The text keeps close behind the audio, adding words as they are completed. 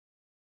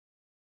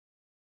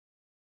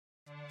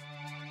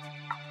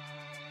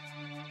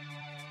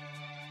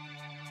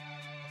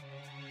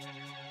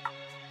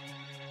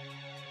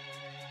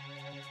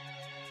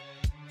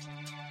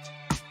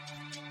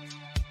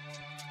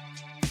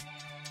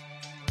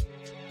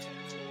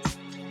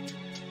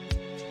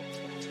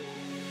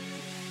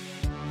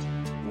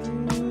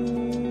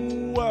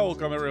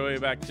Welcome everybody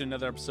back to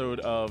another episode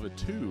of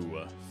Two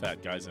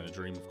Fat Guys in a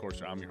Dream. Of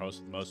course, I'm your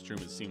host with the most,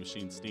 Truman C.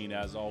 Machine Steen.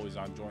 As always,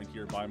 I'm joined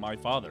here by my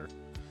father,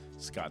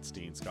 Scott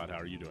Steen. Scott, how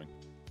are you doing?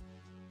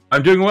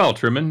 I'm doing well,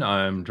 Truman.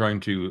 I'm trying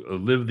to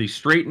live the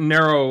straight and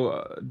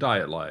narrow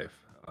diet life.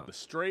 The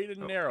straight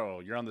and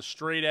narrow. You're on the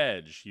straight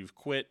edge. You've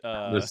quit.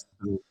 The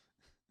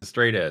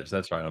straight edge.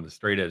 That's right. I'm the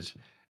straight edge.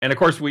 And of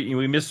course, we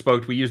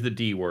misspoke. We use the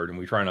D word, and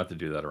we try not to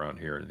do that around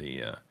here.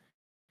 The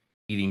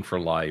eating for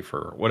life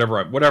or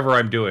whatever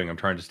I'm doing. I'm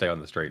trying to stay on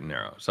the straight and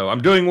narrow. So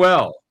I'm doing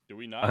well. Do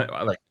we not?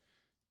 I like.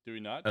 Do we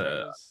not?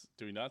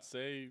 Do we not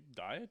say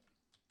diet?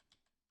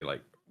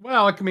 Like,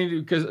 well, I mean,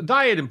 because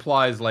diet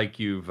implies like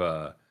you've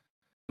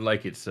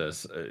like it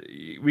says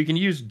we can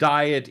use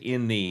diet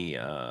in the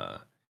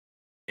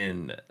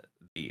I'm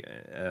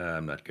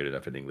not good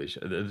enough in English.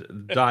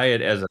 The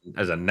diet as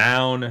a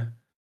noun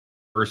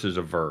versus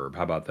a verb.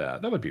 How about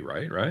that? That would be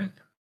right, right?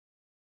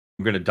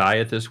 I'm going to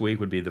diet this week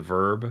would be the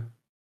verb,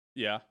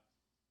 Yeah.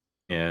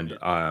 and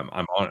I'm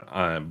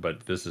on.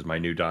 But this is my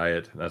new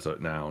diet. That's a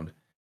noun.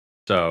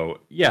 So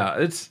yeah,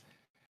 it's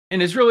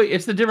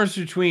the difference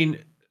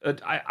between.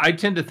 I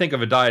tend to think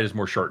of a diet as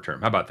more short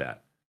term. How about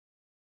that?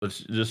 Let's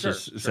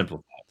just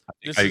simplify.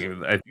 You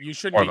shouldn't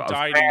be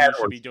dieting. You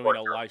should be doing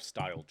a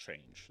lifestyle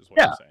change. Is what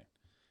you're saying.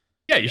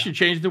 Yeah, you should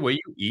change the way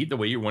you eat, the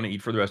way you want to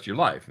eat for the rest of your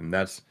life, and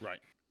that's right.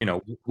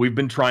 We've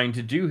been trying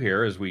to do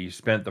here as we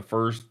spent the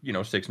first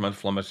 6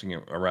 months flummoxing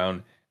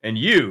around, and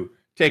you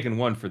taking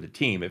one for the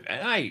team.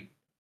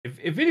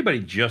 If anybody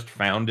just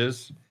found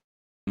us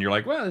and you're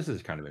like, well, this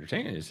is kind of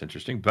entertaining, it's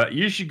interesting, but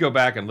you should go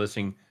back and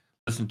listen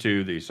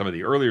to some of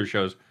the earlier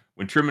shows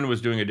when Truman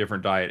was doing a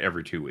different diet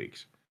every 2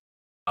 weeks.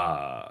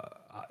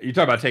 You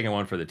talk about taking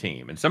one for the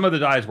team, and some of the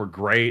diets were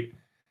great,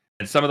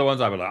 and some of the ones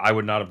I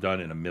would not have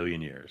done in a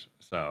million years.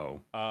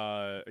 So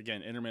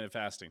again, intermittent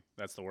fasting,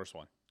 that's the worst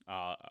one.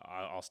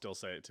 I'll still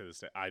say it to this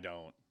day. I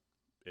don't.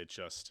 It's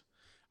just,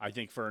 I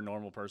think for a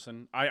normal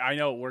person, I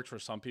know it works for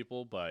some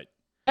people, but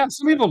yeah,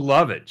 some people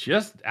love it,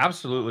 just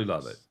absolutely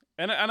love it.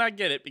 And I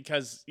get it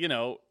because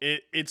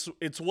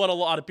it's what a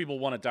lot of people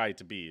want a diet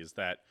to be, is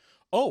that,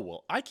 oh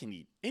well, I can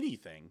eat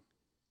anything,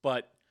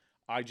 but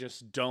I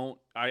just don't.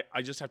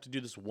 I just have to do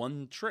this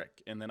one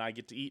trick, and then I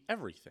get to eat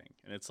everything.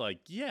 And it's like,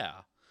 yeah,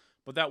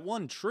 but that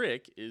one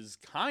trick is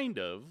kind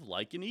of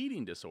like an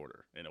eating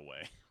disorder in a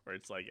way, where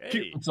it's like,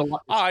 hey,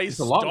 I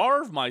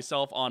starve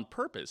myself on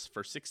purpose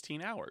for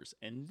 16 hours,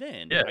 and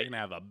then I can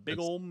have a big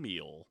old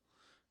meal.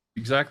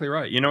 Exactly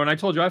right. And I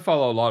told you I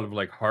follow a lot of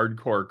like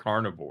hardcore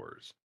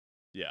carnivores.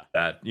 Yeah.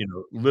 That,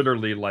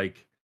 literally,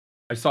 like,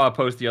 I saw a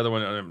post the other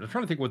one, and I'm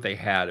trying to think what they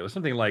had. It was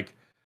something like,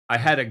 I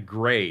had a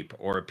grape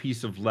or a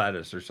piece of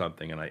lettuce or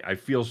something, and I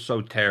feel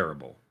so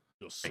terrible.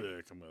 I feel sick.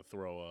 I'm going to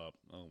throw up.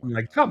 Oh I'm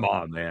like, come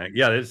on, man.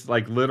 Yeah, it's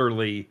like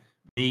literally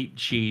meat,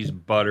 cheese,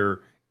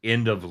 butter,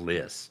 end of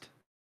list.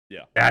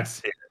 Yeah.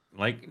 That's it.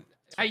 Like,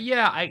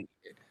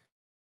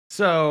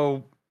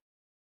 so,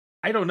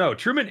 I don't know.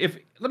 Truman,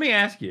 let me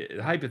ask you,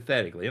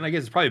 hypothetically, and I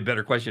guess it's probably a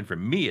better question for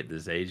me at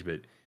this age,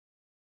 but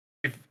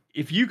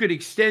if you could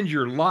extend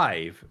your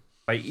life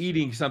by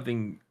eating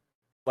something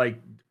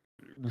like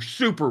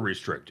super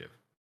restrictive,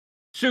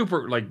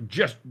 super like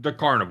just the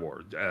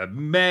carnivore,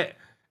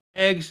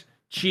 eggs,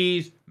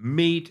 cheese,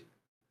 meat,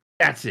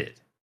 that's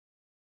it.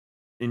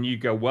 And you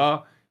go,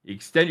 well, you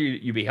extend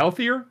you be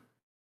healthier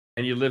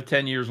and you live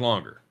 10 years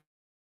longer.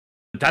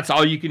 But that's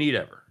all you can eat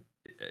ever.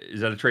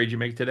 Is that a trade you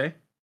make today?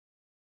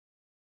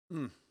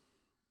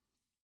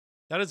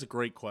 That is a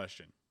great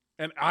question.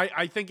 And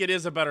I think it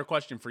is a better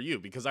question for you,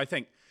 because I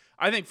think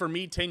for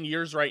me, 10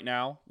 years right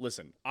now,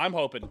 listen, I'm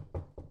hoping,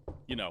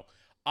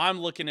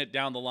 I'm looking at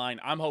down the line.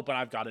 I'm hoping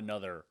I've got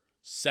another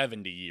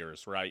 70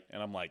 years, right?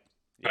 And I'm like,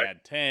 yeah,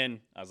 right. 10.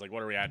 I was like,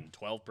 what are we at?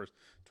 12%,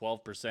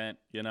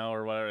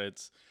 or whatever.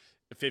 It's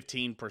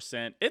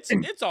 15%.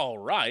 It's all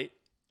right.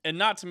 And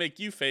not to make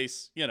you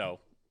face,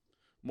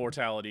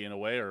 mortality in a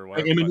way or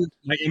whatever.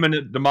 My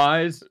imminent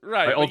demise,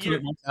 right? My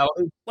ultimate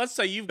mortality. Let's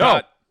say you've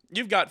got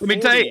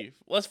 40,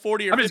 let's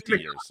 40 or 50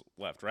 years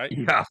left, right?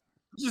 Yeah. I'm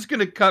just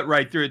gonna cut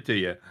right through it to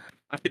you.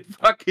 I could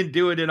fucking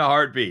do it in a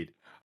heartbeat.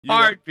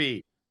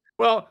 Heartbeat.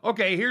 Well,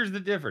 okay, here's the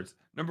difference.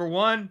 Number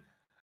one,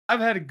 I've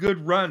had a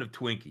good run of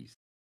Twinkies.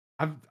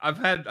 I've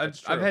had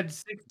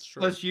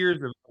 6+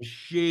 years of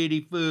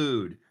shitty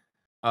food.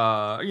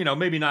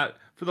 Maybe not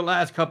for the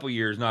last couple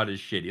years, not as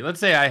shitty. Let's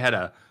say I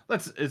had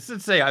let's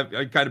say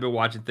I've kind of been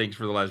watching things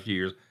for the last few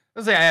years.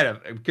 Let's say I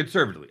had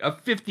conservatively a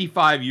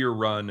 55-year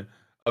run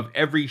of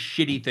every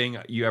shitty thing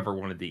you ever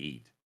wanted to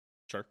eat.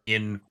 Sure.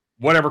 In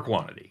whatever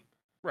quantity.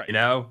 Right.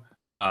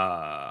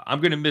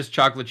 I'm going to miss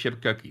chocolate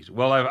chip cookies.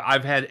 Well,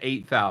 I've had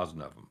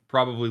 8,000 of them,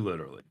 probably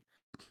literally.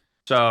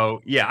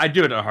 So, yeah, I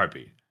do it in a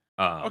heartbeat.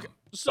 Okay.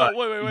 So,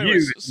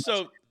 wait.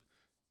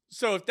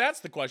 So if that's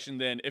the question,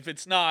 then if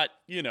it's not,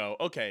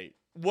 okay,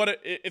 what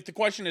if the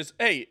question is,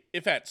 hey,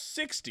 if at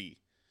 60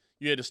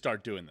 you had to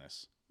start doing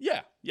this?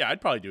 Yeah,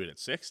 I'd probably do it at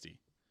 60.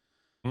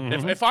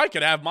 If I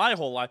could have my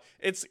whole life,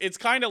 it's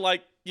kind of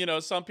like,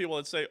 some people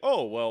that say,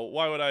 "Oh, well,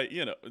 why would I?"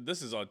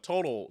 This is a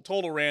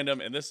total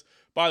random, and this,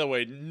 by the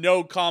way,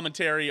 no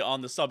commentary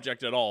on the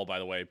subject at all, by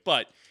the way,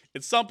 but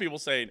it's some people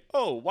saying,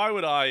 "Oh, why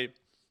would I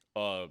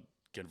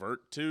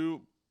convert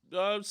to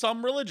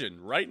some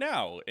religion right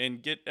now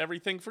and get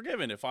everything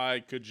forgiven if I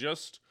could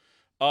just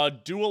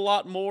do a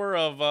lot more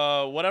of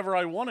whatever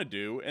I want to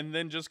do and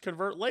then just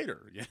convert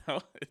later?"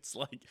 It's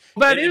like,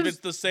 That if it's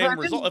is the same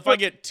result, if I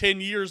get 10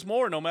 years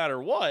more no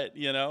matter what,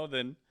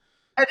 then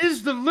that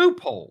is the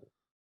loophole.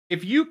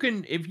 If you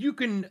can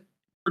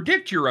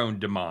predict your own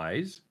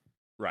demise,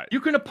 right. you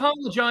can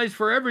apologize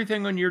for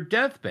everything on your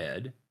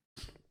deathbed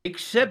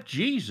except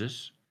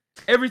Jesus.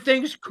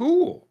 Everything's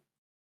cool.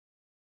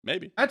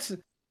 Maybe. That's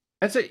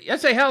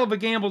a hell of a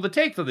gamble to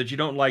take, though, that you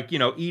don't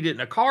eat it in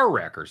a car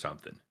wreck or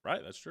something.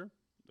 Right, that's true.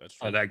 That's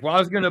true. Like, well, I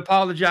was going to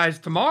apologize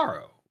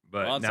tomorrow,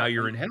 but Well, now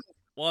you're in hell.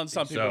 Well, and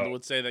some people So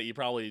would say that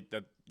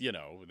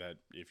that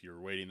if you're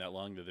waiting that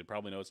long, that they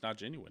probably know it's not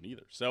genuine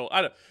either. So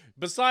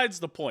besides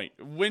the point,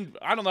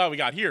 I don't know how we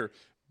got here.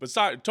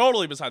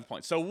 Totally besides the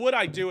point. So would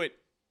I do it?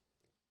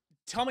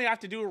 Tell me I have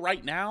to do it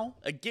right now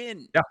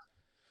again. Yeah.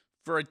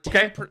 For a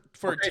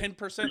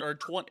 10% or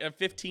 20,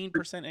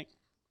 15%.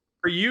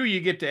 For you, you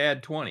get to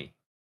add 20.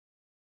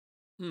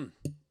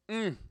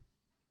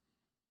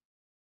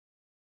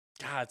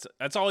 God,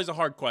 that's always a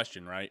hard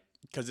question, right?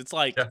 Because it's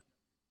like, yeah.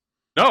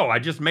 No, I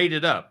just made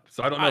it up,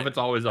 so I don't know if it's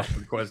always a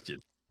hard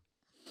question.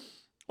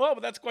 Well,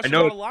 but that's a question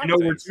about a lot of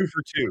things. We're 2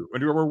 for 2.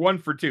 We're 1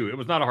 for 2. It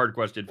was not a hard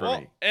question for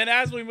me. And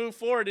as we move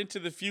forward into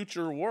the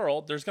future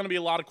world, there's going to be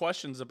a lot of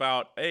questions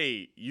about,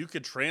 hey, you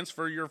could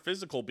transfer your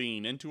physical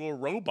being into a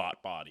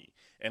robot body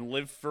and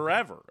live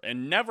forever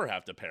and never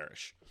have to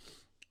perish.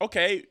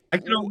 Okay, I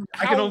can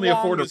only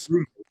afford a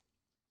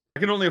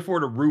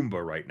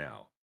Roomba right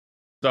now.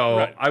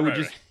 So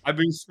I've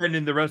been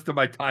spending the rest of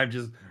my time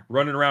just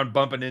running around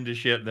bumping into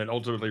shit and then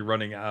ultimately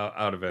running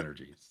out of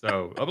energy.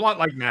 So a lot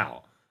like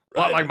now. A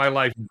lot like my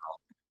life now.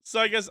 So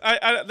I guess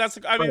that's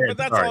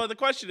all the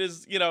question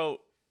is,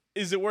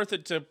 is it worth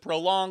it to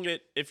prolong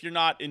it if you're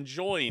not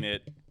enjoying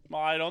it?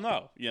 Well, I don't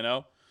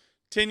know,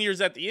 10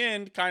 years at the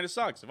end kind of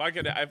sucks. If I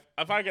could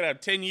have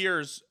 10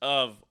 years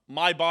of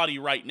my body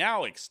right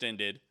now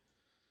extended,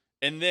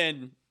 and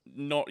then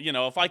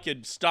if I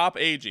could stop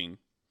aging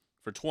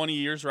for 20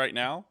 years right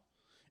now,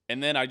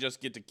 and then I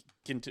just get to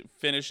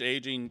finish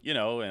aging,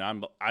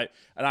 and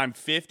I'm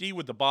 50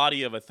 with the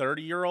body of a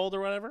 30-year-old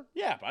or whatever.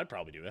 Yeah, I'd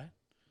probably do that.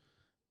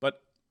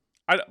 But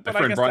I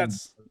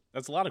guess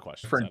that's a lot of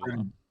questions. My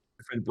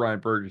friend Brian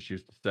Burgess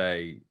used to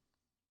say,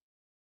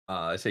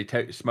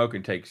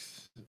 smoking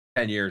takes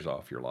 10 years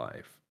off your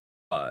life,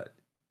 but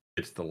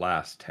it's the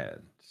last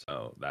 10.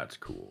 So that's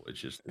cool.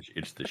 It's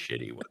the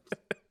shitty one.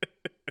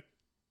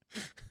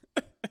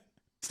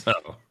 So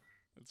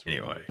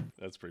anyway,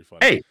 that's pretty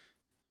funny. Hey,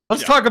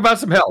 let's talk about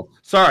some health.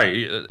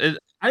 Sorry,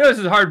 I know this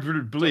is hard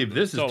to believe.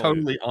 This is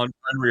totally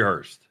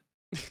unrehearsed.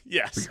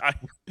 Yes,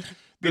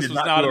 this was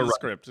not in the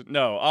script.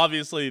 No,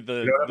 obviously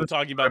the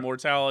talking about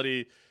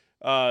mortality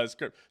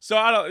script. So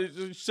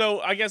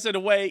I guess in a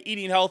way,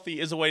 eating healthy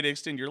is a way to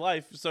extend your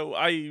life. So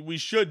we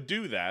should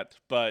do that.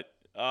 But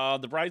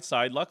the bright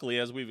side, luckily,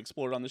 as we've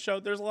explored on the show,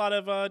 there's a lot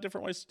of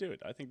different ways to do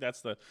it. I think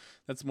that's the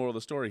moral of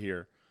the story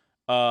here.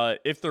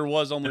 If there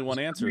was only one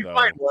answer, though,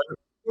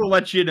 we'll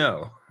let you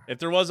know. If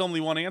there was only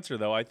one answer,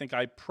 though, I think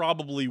I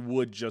probably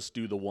would just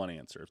do the one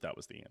answer if that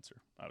was the answer.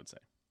 I would say.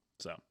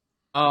 So.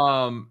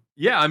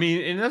 Yeah, I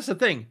mean, and that's the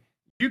thing.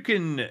 You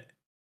can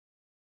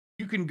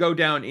go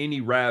down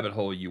any rabbit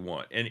hole you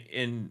want,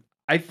 and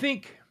I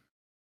think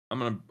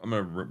I'm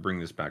gonna bring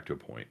this back to a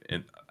point,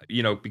 and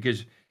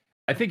because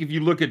I think if you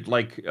look at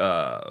like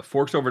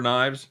Forks Over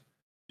Knives,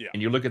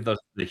 and you look at the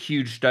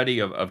huge study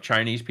of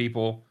Chinese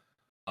people.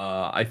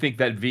 I think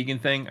that vegan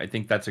thing. I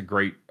think that's a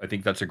great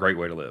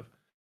way to live.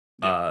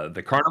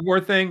 The carnivore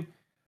thing.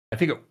 I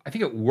think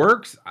it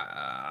works.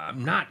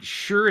 I'm not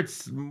sure.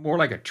 It's more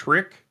like a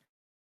trick.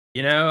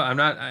 I'm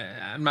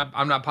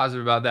not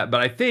positive about that. But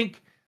I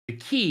think the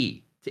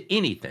key to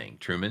anything,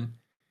 Truman,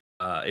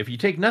 if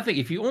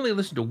you only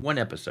listen to one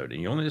episode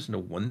and you only listen to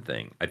one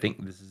thing, I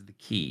think this is the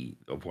key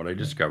of what I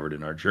discovered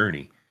in our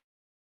journey.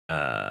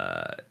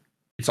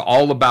 It's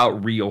all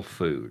about real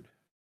food.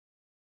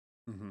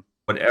 Mm-hmm.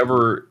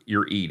 Whatever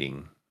you're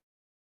eating,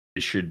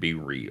 it should be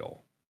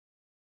real.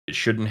 It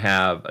shouldn't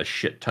have a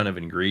shit ton of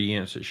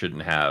ingredients. It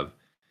shouldn't have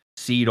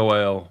seed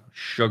oil,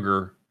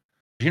 sugar.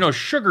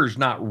 Sugar's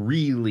not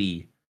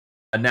really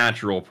a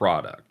natural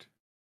product.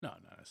 No,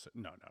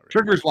 not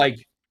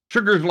really.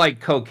 Sugar's like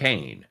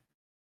cocaine.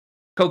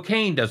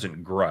 Cocaine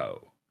doesn't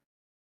grow.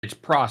 It's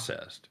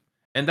processed.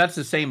 And that's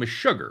the same as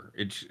sugar.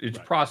 It's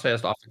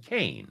processed off of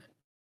cane.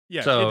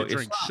 Yeah, so if you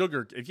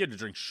had to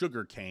drink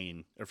sugar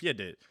cane, or if you had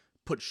to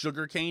put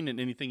sugar cane in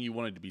anything you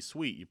wanted to be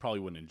sweet, you probably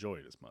wouldn't enjoy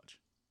it as much.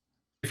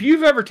 If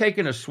you've ever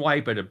taken a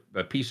swipe at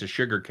a piece of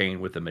sugar cane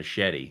with a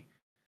machete,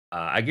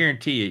 I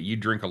guarantee you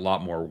drink a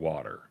lot more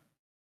water.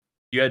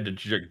 You had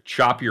to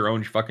chop your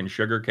own fucking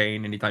sugar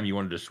cane anytime you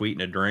wanted to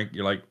sweeten a drink.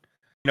 You're like,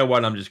 You know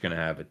what? I'm just gonna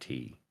have a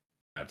tea.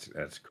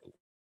 That's cool.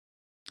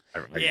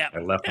 Yeah. I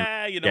left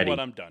my You know what?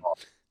 spaghetti. I'm done.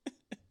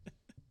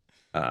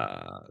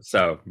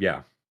 So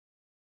yeah.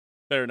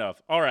 Fair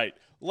enough. All right,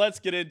 let's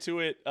get into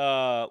it.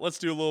 Let's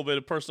do a little bit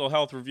of personal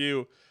health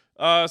review.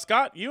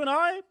 Scott, you and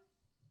I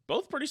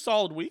both pretty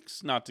solid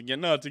weeks. Not to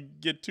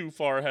get too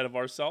far ahead of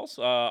ourselves.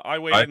 I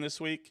weighed Right. in this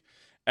week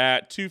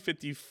at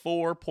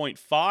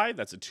 254.5.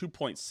 That's a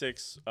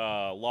 2.6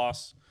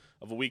 loss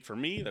of a week for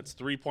me. That's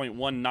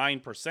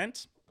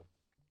 3.19%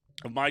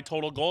 of my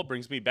total goal. It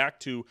brings me back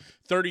to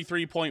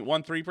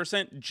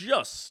 33.13%,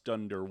 just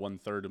under one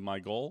third of my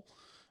goal.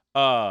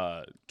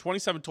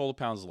 27 total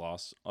pounds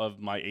lost of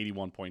my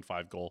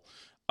 81.5 goal.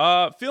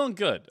 Feeling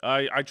good.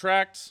 I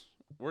tracked.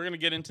 We're gonna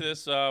get into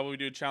this when we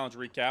do a challenge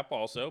recap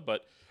also,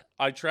 but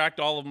I tracked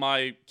all of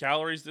my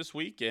calories this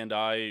week, and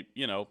uh,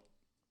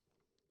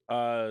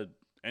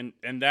 and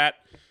that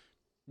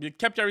it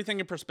kept everything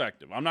in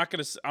perspective. I'm not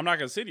gonna sit.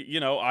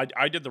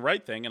 I did the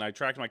right thing, and I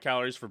tracked my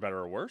calories for better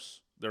or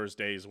worse. There's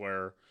days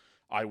where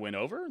I went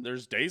over.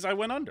 There's days I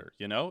went under.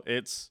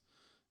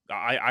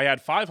 I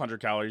had 500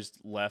 calories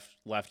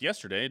left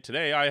yesterday.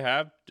 Today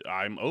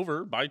I'm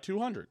over by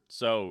 200.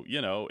 So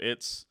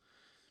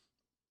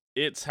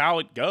it's how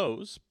it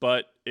goes,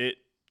 but it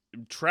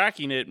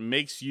tracking it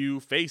makes you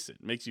face it,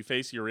 makes you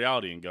face your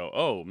reality and go,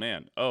 oh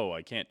man, oh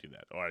I can't do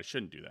that, or I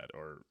shouldn't do that,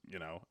 or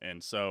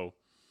and so.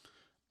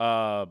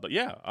 But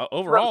yeah,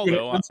 overall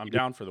though, Let's I'm see.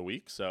 down for the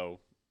week. So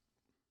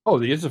Oh,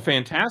 it's a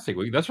fantastic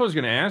week. That's what I was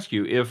gonna ask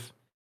you, if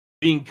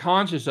being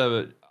conscious of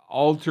it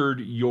altered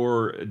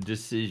your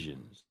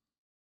decisions.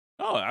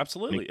 oh,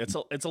 absolutely,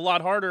 it's a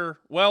lot harder.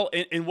 Well,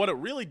 and what it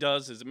really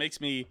does is it makes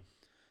me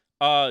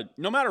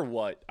no matter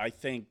what, I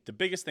think the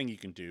biggest thing you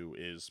can do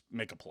is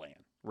make a plan,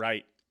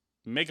 right?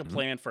 Make a Mhm.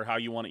 plan for how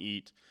you want to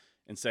eat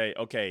and say,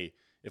 okay,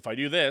 if I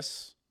do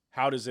this,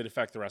 how does it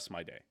affect the rest of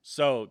my day?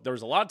 So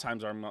there's a lot of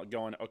times where I'm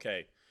going,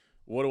 okay,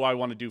 what do I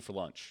want to do for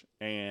lunch?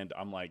 And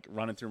I'm like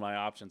running through my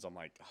options. I'm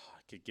like, oh,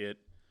 I could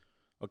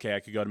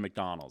go to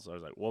McDonald's. I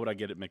was like, what would I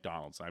get at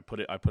McDonald's? And I put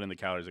in the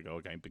calories. I go,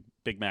 okay,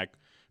 Big Mac,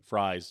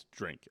 fries,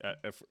 drink.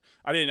 If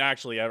I didn't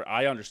actually,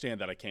 I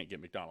understand that I can't get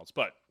McDonald's,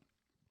 but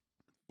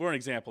for an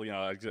example,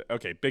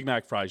 okay, Big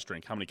Mac fries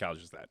drink. How many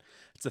calories is that?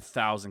 It's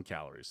 1,000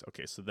 calories.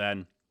 Okay, so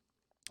then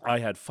I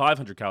had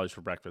 500 calories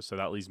for breakfast, so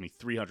that leaves me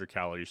 300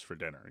 calories for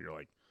dinner. You're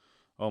like,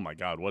 oh my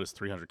god, what is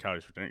 300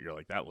 calories for dinner? You're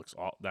like, that's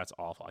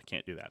awful. I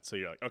can't do that. So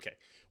you're like, okay,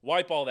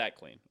 wipe all that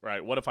clean,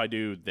 right? What if I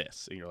do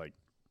this? And you're like,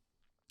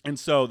 and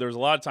so there's a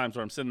lot of times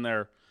where I'm sitting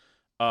there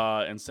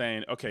and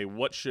saying, okay,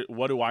 what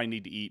do I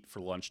need to eat for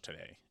lunch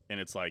today?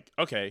 And it's like,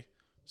 okay,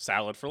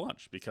 salad for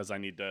lunch because I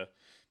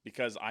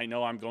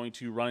know I'm going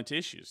to run into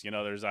issues.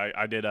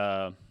 I did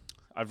I'm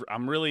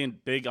really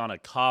big on a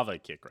kava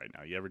kick right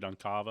now. You ever done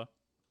kava?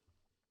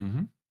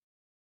 Mhm.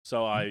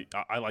 So I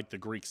like the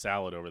Greek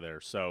salad over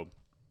there. So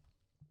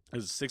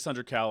it's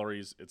 600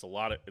 calories. It's a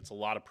lot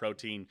of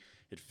protein.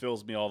 It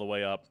fills me all the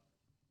way up.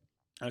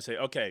 I say,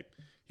 okay,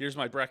 here's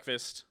my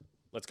breakfast.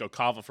 Let's go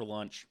kava for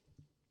lunch.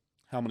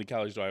 How many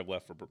calories do I have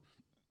left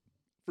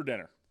for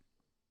dinner?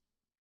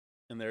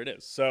 And there it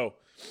is. So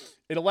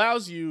it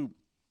allows you.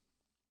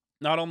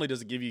 Not only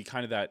does it give you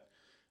kind of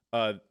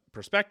that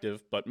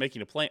perspective, but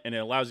making a plan, and it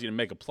allows you to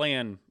make a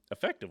plan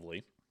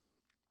effectively.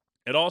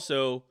 It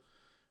also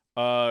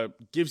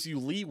gives you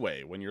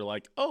leeway when you're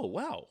like, oh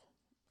wow,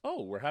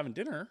 oh we're having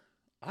dinner.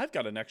 I've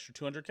got an extra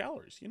 200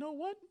 calories. You know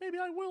what? Right. Maybe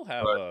I will And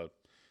have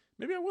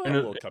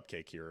a it little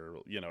cupcake here,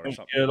 or and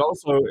something. it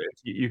also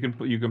you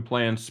can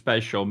plan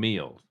special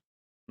meals.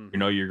 You Mm-hmm.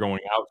 know you're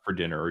going out for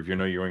dinner, or if you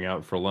know you're going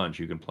out for lunch,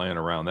 you can plan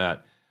around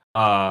that.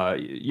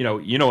 You know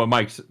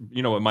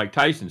what Mike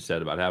Tyson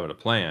said about having a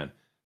plan.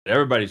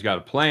 Everybody's got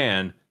a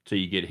plan till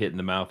you get hit in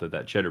the mouth with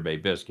that Cheddar Bay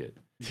biscuit,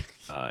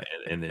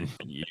 and then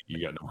you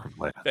got no more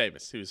plan.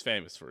 Famous. He was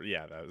famous for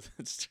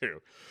that's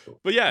true.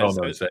 But yeah, Well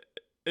known say.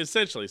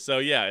 essentially. So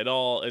yeah, it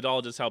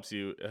all just helps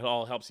you. It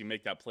all helps you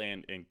make that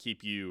plan and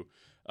keep you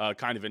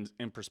kind of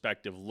in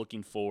perspective,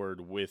 looking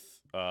forward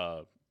with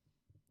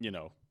you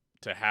know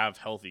to have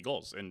healthy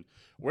goals. And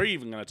we're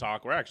even going to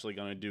talk. We're actually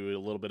going to do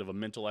a little bit of a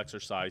mental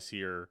exercise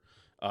here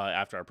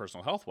after our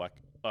personal health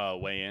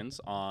weigh-ins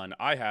on.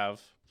 I have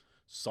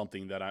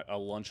something a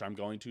lunch I'm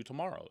going to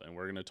tomorrow, and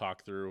we're going to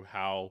talk through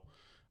how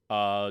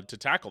to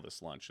tackle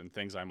this lunch and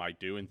things I might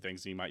do and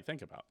things you might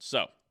think about.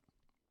 So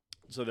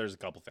there's a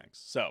couple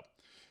things. So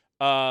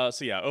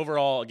yeah,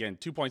 overall, again,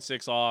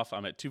 2.6 off.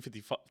 I'm at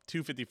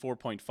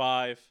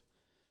 254.5.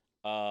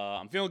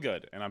 I'm feeling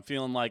good, and I'm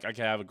feeling like I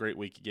can have a great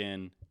week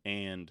again,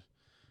 and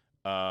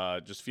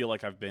just feel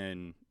like I've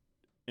been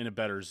in a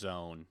better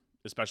zone,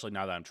 especially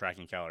now that I'm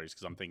tracking calories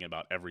because I'm thinking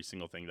about every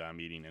single thing that I'm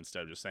eating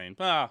instead of just saying,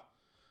 fuck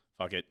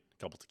it, a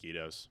couple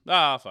taquitos.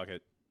 Fuck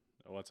it,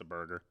 what's a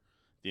burger?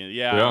 Yeah,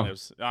 Yeah. it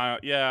was,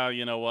 yeah,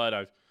 you know what?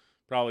 I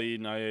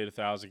ate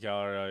 1,000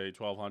 calories, I ate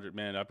 1,200.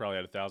 Man, I probably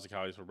had 1,000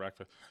 calories for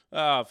breakfast.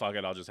 Fuck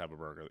it, I'll just have a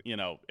burger.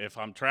 If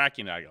I'm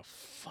tracking it, I go,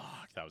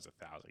 fuck, that was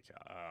 1,000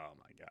 calories. Oh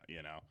my god.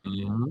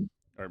 Mhm.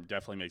 or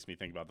definitely makes me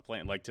think about the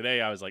plan. Like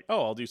today, I was like,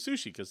 oh, I'll do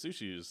sushi because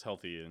sushi is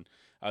healthy, and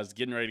I was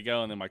getting ready to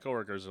go, and then my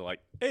coworkers are like,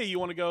 hey, you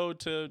want to go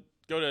to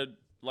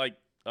like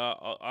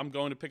I'm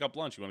going to pick up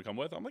lunch. You want to come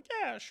with? I'm like,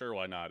 yeah, sure,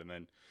 why not? And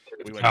then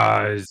we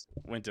Guys,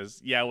 went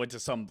to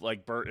some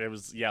like it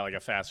was like a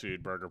fast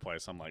food burger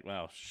place. I'm like,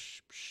 well,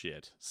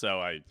 shit.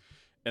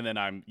 And then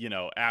I'm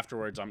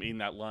afterwards I'm eating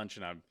that lunch,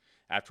 and I'm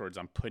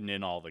putting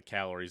in all the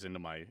calories into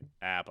my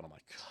app, and I'm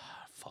like,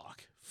 God,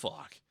 fuck.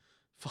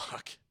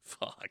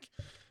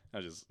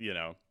 I just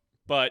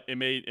but it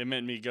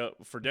meant me go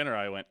for dinner.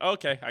 I went,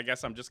 okay, I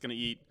guess I'm just gonna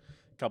eat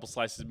a couple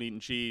slices of meat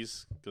and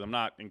cheese because I'm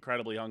not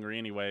incredibly hungry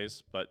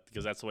anyways, but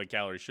because that's the way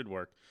calories should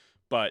work.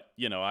 But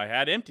I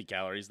had empty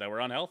calories that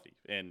were unhealthy,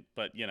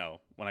 but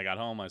when I got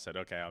home, I said,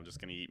 okay, I'm just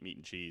gonna eat meat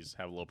and cheese,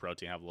 have a little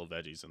protein, have a little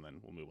veggies, and then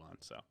we'll move on.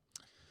 So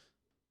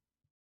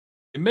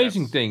the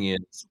amazing that's thing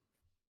is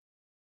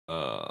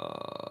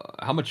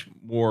how much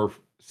more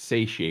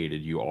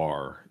satiated you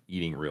are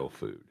eating real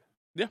food.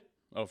 yeah,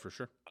 oh for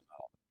sure.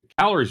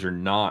 Calories are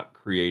not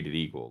created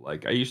equal.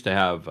 Like I used to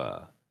have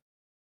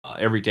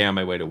every day on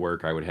my way to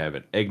work, I would have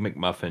an egg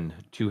McMuffin,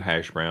 2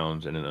 hash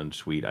browns, and an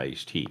unsweet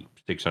iced tea.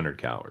 600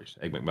 calories.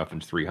 Egg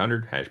McMuffin's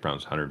 300, hash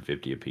browns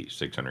 150 apiece.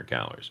 600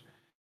 calories.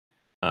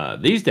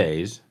 These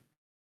days,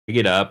 I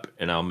get up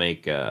and I'll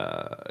make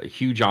a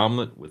huge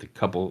omelet with a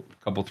couple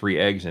 3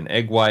 eggs and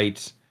egg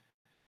whites,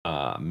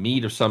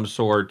 meat of some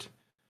sort,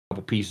 a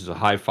couple pieces of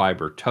high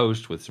fiber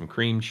toast with some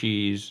cream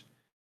cheese,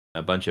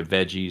 a bunch of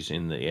veggies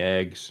in the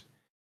eggs.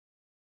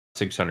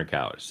 600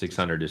 calories,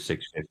 600 to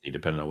 650,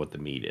 depending on what the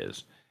meat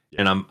is.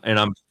 Yeah. And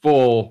I'm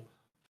full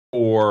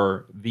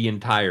for the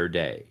entire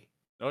day.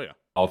 Oh yeah.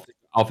 I'll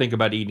think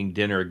about eating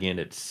dinner again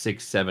at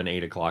 6, 7,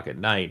 8 o'clock at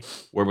night.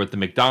 Where with the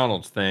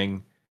McDonald's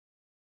thing,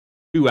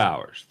 2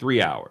 hours,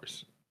 3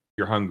 hours,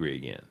 you're hungry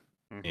again,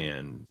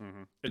 and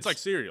It's like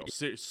cereal.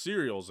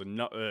 Cereal's a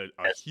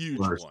huge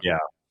one. Yeah,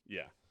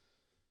 Yeah.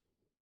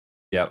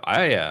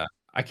 yeah.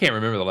 I can't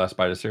remember the last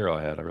bite of cereal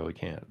I had. I really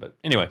can't. But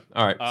anyway,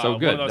 all right. So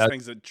good. One of those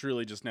things that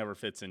truly just never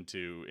fits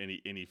into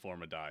any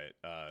form of diet.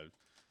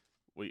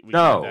 We can add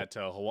No. that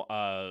to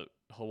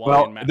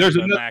Hawaiian Well, there's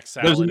Mac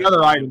salad. there's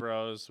another item.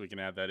 Bros. We can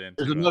add that in.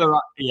 There's another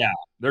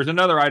There's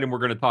another item we're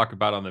going to talk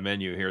about on the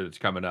menu here that's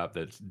coming up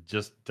that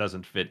just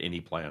doesn't fit any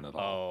plan at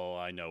all. Oh,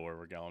 I know where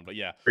we're going, but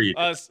yeah.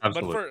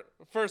 Absolutely. But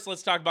first,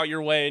 let's talk about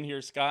your weigh in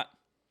here, Scott.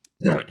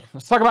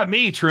 Let's talk about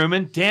me,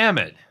 Truman. Damn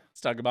it. Let's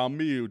talk about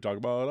me. Talk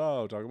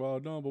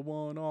about number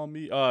one on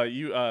me.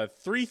 You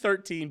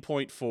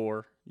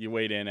 313.4 you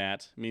weighed in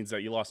at, means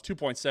that you lost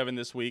 2.7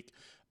 this week.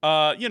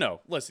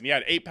 Listen, you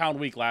had 8-pound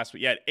week last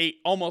week. You had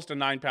almost a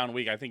 9-pound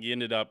week. I think you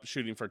ended up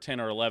shooting for 10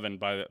 or 11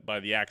 by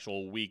the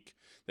actual week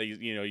that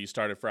you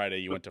started Friday.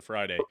 You went to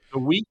Friday.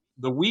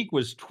 The week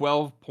was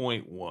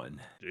 12.1.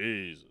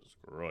 Jesus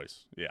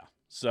Christ. Yeah.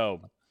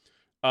 So,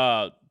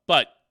 it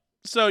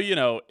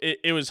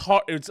was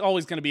hard. It's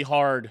always going to be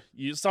hard.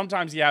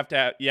 Sometimes you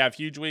have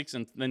huge weeks,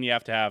 and then you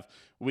have to have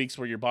weeks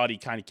where your body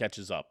kind of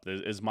catches up.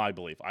 Is my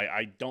belief.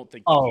 I don't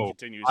think you can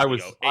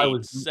continuously go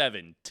 8,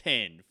 7,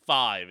 10,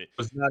 5.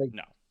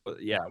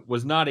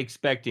 Was not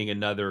expecting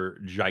another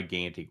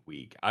gigantic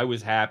week. I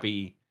was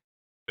happy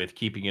with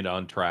keeping it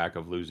on track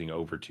of losing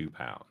over 2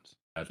 pounds.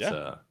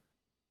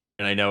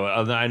 And I know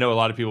a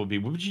lot of people will be,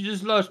 but you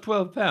just lost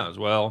 12 pounds.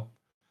 Well,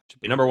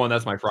 number one,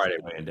 that's my Friday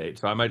mandate,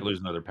 so I might lose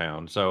another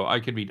pound. So I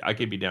could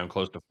be down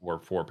close to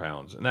 4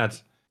 pounds, and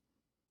that's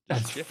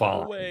chipping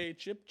fine. Away,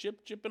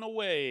 chipping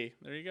away.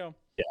 There you go.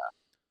 Yeah,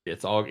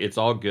 it's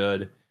all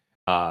good.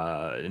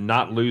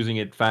 Not losing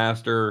it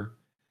faster.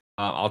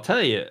 I'll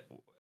tell you,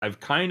 I've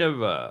kind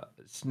of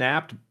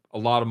snapped a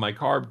lot of my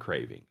carb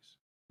cravings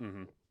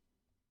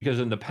because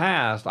in the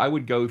past I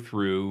would go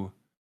through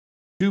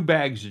 2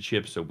 bags of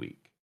chips a week.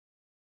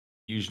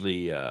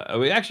 Usually,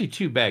 actually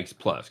 2 bags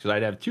plus, because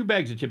I'd have 2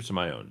 bags of chips of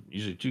my own.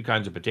 Usually 2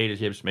 kinds of potato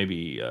chips,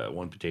 maybe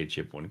 1 potato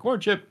chip, 1 corn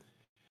chip.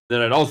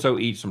 Then I'd also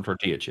eat some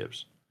tortilla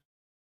chips.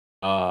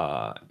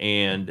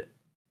 And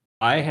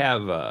I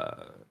have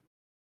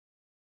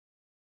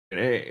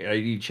I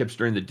eat chips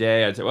during the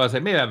day. I'd say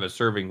maybe I have a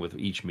serving with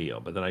each meal,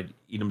 but then I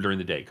eat them during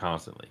the day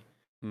constantly.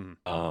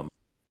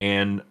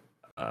 And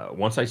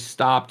once I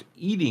stopped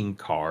eating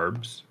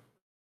carbs,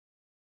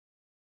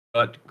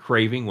 but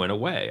craving went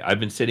away. I've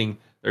been sitting.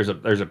 There's a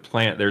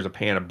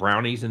pan of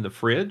brownies in the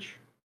fridge.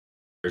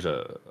 There's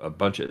a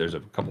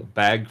couple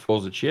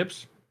bagfuls of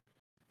chips,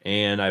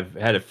 and I've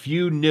had a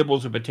few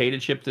nibbles of potato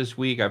chip this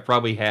week. I've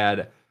probably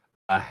had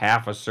a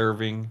half a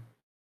serving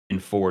in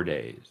 4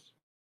 days.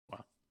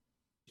 Wow.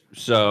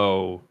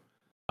 So,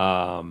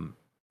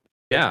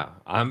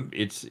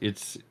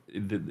 it's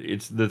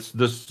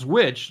the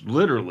switch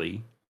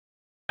literally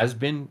has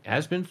been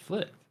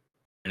flipped,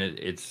 and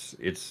it's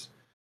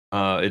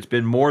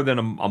been more than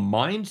a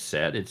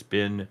mindset. It's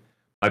been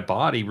my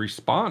body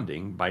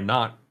responding by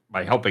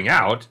helping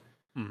out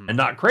and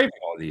not craving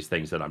all these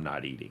things that I'm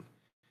not eating.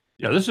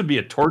 This would be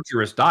a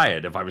torturous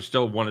diet if I was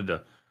still wanted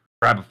to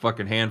grab a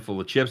fucking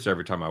handful of chips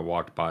every time I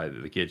walked by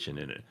the kitchen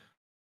and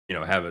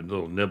have a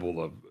little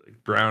nibble of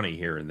brownie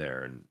here and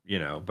there, and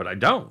but I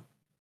don't.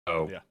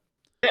 So Yeah.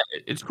 yeah,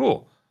 it's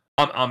cool.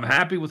 I'm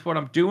happy with what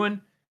I'm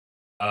doing.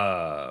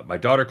 My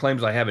daughter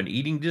claims I have an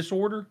eating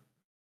disorder,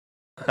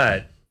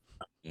 but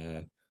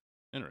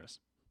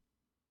Interesting.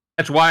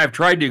 that's why I've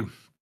tried to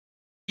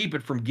keep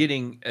it from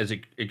getting as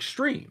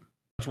extreme.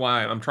 That's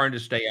why I'm trying to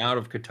stay out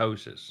of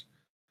ketosis.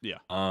 Yeah.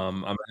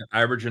 I'm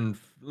averaging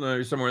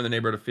somewhere in the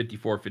neighborhood of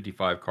 54,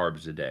 55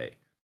 carbs a day,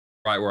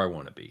 right where I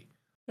want to be.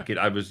 Yeah.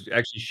 I was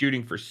actually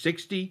shooting for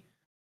 60.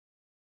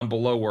 I'm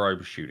below where I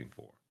was shooting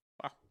for.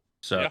 Wow.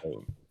 So Yeah.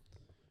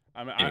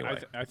 I mean, anyway,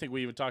 I think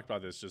we even talked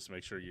about this just to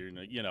make sure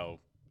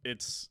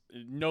it's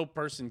no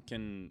person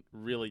can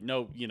really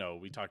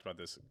we talked about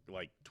this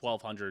like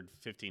 1200,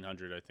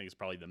 1500. I think is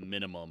probably the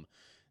minimum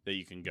that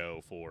you can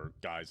go for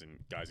guys and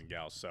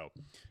gals. So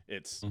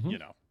it's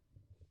Mhm.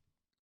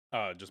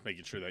 just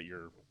making sure that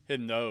you're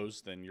hitting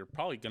those, then you're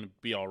probably going to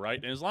be all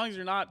right. And as long as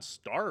you're not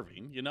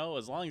starving,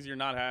 as long as you're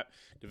not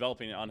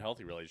developing an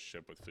unhealthy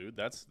relationship with food,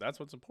 that's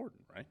what's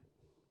important, right?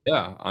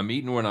 Yeah, I'm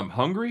eating when I'm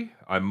hungry.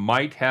 I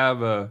might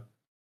have a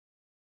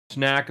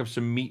snack of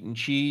some meat and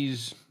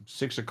cheese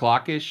 6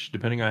 o'clock ish,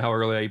 depending on how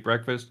early I eat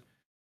breakfast.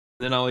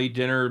 Then I'll eat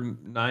dinner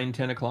 9,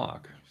 10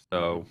 o'clock.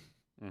 So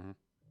Mm-hmm. Mm-hmm. you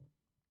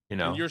And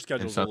know, your and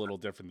schedule's a so little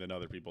different than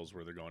other people's,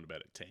 where they're going to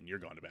bed at 10. You're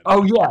going to bed at oh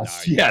like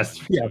yes, 9, yes,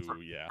 1, yeah.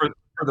 2. Yeah.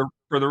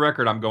 For the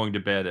record, I'm going to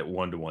bed at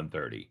 1 to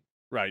 1:30.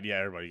 Right. Yeah.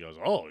 Everybody goes,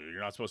 "Oh,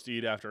 you're not supposed to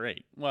eat after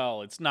 8."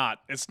 Well, it's not.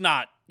 It's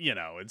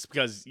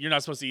because you're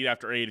not supposed to eat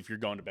after 8 if you're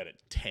going to bed at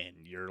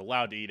 10. You're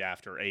allowed to eat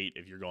after 8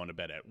 if you're going to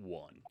bed at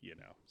 1.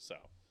 So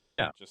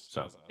Yeah. just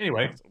So as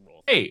anyway, a rule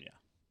of thumb. hey,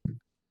 Yeah.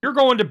 you're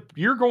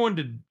going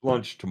to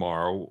lunch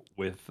tomorrow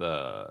with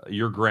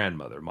your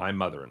grandmother, my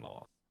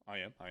mother-in-law, I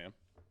am. I am.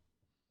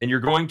 and you're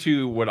going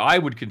to what I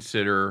would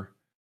consider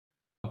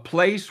a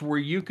place where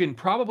you can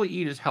probably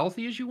eat as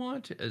healthy as you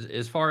want,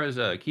 as far as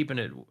keeping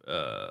it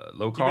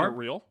low Keeping it carb,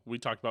 real.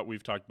 We've talked about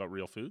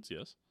real foods.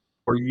 Yes.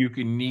 or you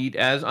can eat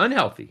as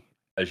unhealthy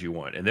as you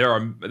want. And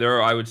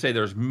I would say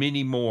there's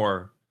many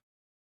more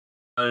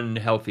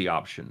unhealthy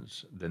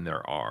options than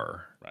there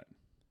are Right.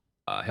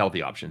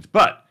 healthy options.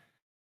 But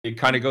it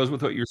kind of goes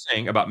with what you're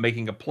saying about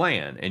making a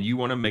plan, and you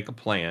want to make a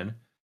plan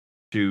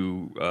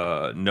to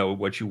know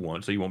what you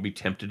want, so you won't be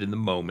tempted in the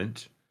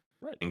moment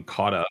Right. and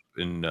caught up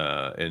and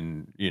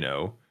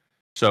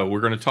So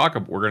we're going to talk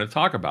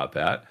about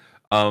that.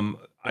 And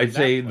I'd that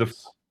say the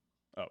place.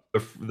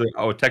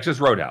 Oh Texas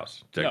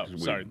Roadhouse, no, Texas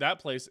we sorry. That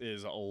place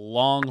is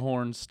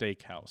Longhorn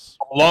Steakhouse.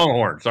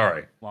 Longhorn.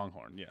 Sorry,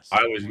 Longhorn. Yes.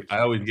 I always Longhorn I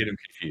always Steakhouse. get them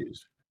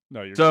confused.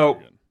 No, you're good. You're So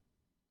good.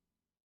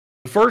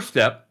 the first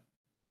step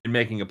in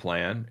making a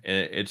plan,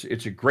 and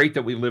it's great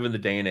that we live in the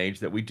day and age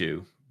that we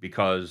do,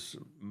 because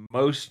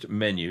most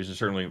menus, and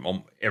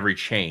certainly every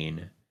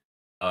chain,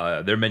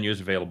 their menu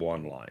is available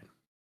online,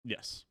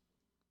 Yes.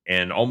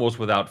 and almost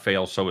without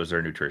fail, so is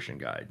their nutrition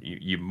guide.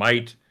 You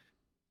might,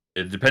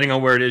 depending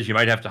on where it is, you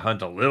might have to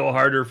hunt a little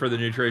harder for the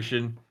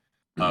nutrition.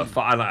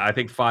 I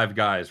think Five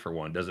Guys for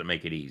one doesn't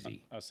make it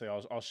easy. I'll say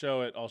I'll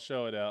show it. I'll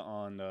show it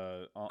on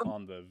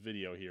the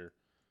video here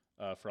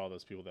for all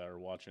those people that are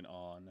watching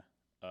on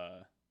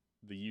the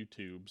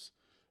YouTubes.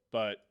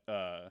 But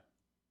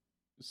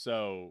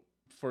so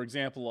for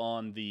example,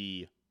 on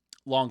the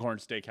Longhorn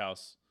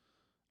Steakhouse,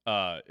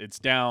 it's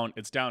down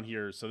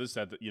here. So this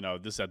is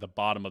this is at the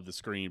bottom of the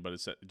screen, but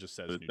it just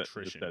says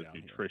nutrition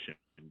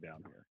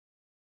down here.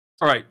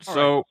 All right,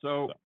 so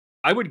So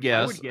I would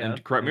guess, and guess,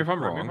 correct me and if I'm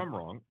correct me if wrong. I'm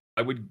wrong.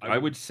 I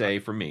would say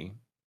for me,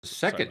 the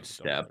Sorry second about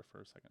the delay step there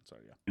for a second.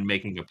 Sorry, yeah. in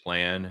making a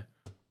plan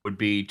would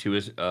be to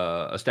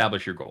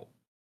establish your goal.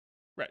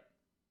 Right.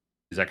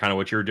 Is that kind of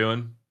what you're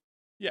doing?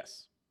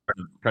 Yes.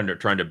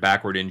 Trying to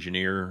backward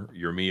engineer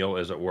your meal,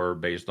 as it were,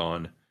 based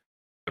on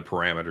the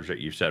parameters that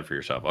you've set for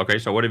yourself. Okay,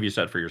 so what have you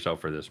set for yourself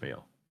for this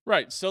meal?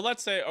 Right. So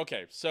let's say,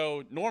 okay,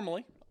 so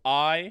normally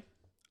my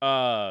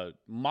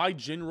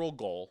general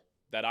goal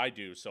that I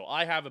do, so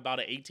I have about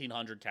an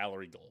 1,800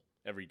 calorie goal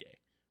every day,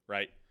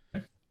 right?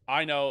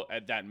 I know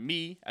that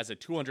me, as a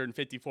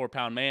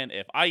 254-pound man,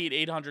 if I eat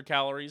 800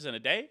 calories in a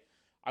day,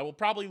 I will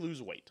probably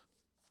lose weight,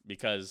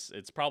 because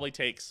it's probably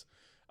takes,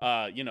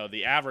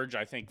 the average,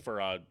 I think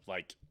for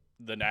like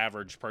the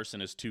average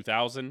person is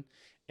 2,000,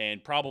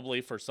 and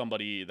probably for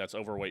somebody that's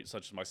overweight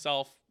such as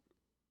myself,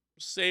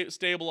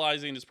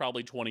 stabilizing is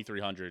probably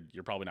 2,300.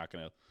 You're probably not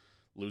going to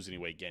lose any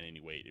weight, gain any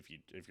weight if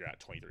you're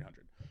at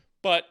 2,300.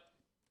 But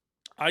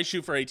I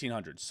shoot for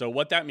 1,800. So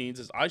what that means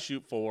is I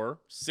shoot for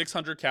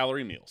 600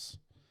 calorie meals.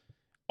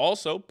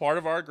 Also, part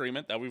of our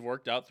agreement that we've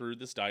worked out through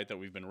this diet that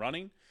we've been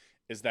running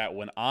is that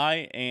when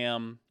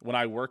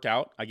I work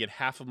out, I get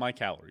half of my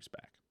calories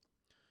back.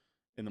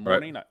 In the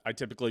morning, I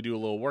typically do a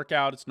little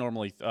workout. It's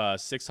normally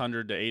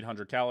 600 to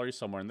 800 calories,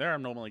 somewhere in there.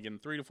 I'm normally getting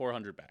 300 to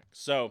 400 back.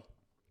 So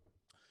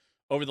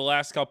over the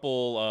last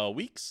couple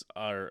weeks,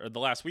 or the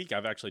last week,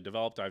 I've actually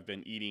developed. I've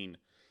been in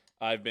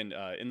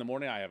the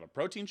morning, I have a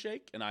protein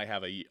shake, and I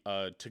have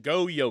a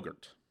to-go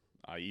yogurt.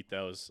 I eat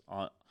those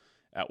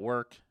at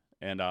work,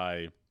 and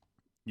I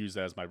use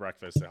that as my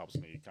breakfast. It helps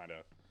me kind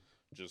of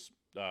just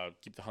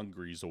keep the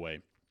hungries away.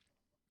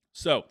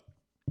 So,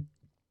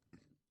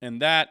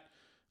 and that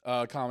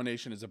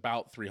combination is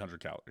about 300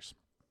 calories.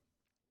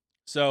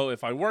 So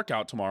if I work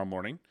out tomorrow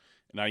morning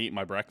and I eat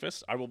my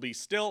breakfast, I will be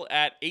still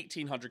at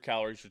 1,800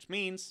 calories, which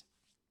means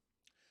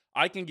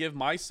I can give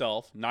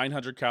myself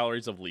 900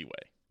 calories of leeway.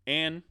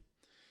 And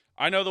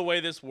I know the way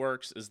this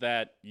works is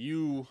that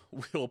you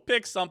will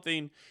pick something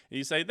and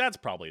you say, that's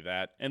probably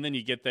that. And then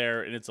you get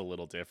there and it's a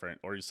little different,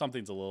 or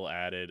something's a little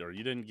added, or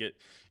you didn't get,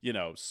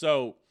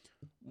 So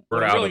what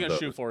We're I'm out really of going to those.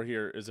 shoot for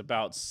here is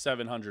about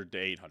 700 to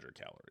 800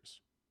 calories,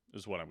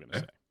 is what I'm going to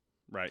Okay. say.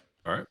 Right.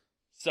 All right.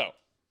 So,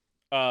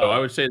 So I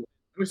would say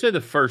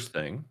the first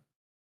thing,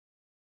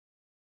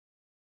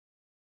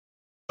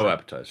 no sure.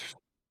 appetizers.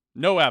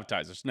 No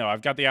appetizers. No,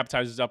 I've got the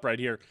appetizers up right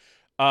here.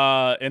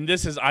 And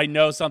this is, I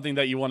know, something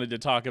that you wanted to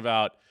talk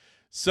about.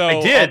 So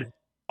I did.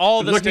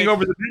 all the Looking steak.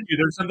 over the menu,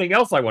 there's something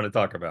else I want to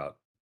talk about.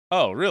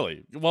 Oh,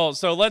 really? Well,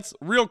 so let's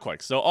real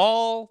quick. So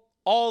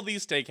all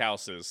these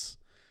steakhouses,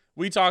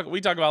 we talk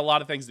about a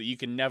lot of things that you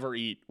can never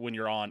eat when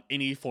you're on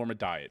any form of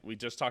diet. We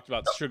just talked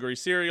about sugary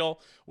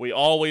cereal. We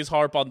always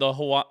harp on the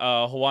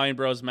Hawaiian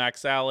Bros Mac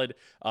salad.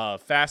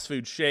 Fast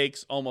food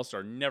shakes almost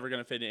are never going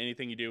to fit in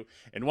anything you do.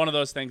 And one of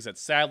those things that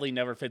sadly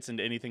never fits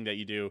into anything that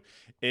you do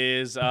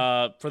is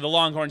for the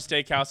Longhorn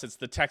Steakhouse, it's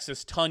the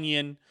Texas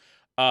Tunyon.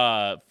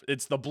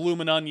 It's the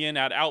Bloomin' Onion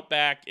at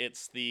Outback.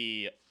 It's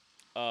the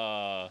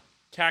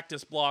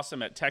Cactus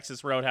Blossom at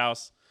Texas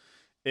Roadhouse.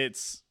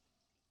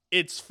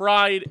 It's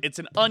fried. It's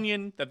an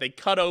onion that they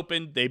cut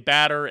open, they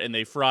batter, and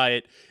they fry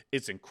it.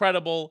 It's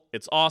incredible.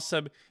 It's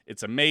awesome.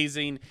 It's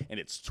amazing. And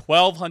it's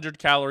 1,200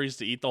 calories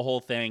to eat the whole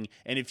thing.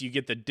 And if you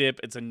get the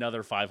dip, it's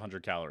another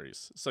 500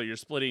 calories. So you're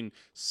splitting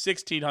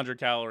 1,600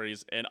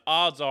 calories. And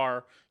odds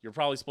are you're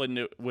probably splitting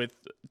it with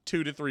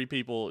 2 to 3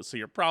 people. So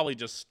you're probably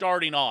just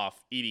starting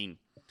off eating,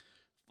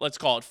 let's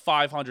call it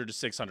 500 to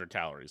 600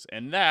 calories.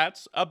 And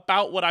that's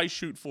about what I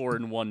shoot for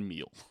in one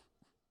meal.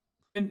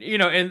 And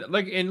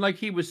like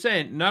he was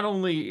saying, not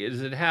only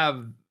does it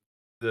have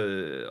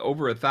the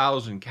over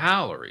 1,000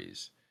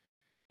 calories,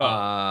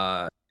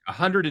 Oh,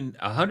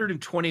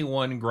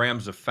 121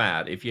 grams of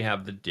fat if you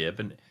have the dip,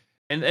 and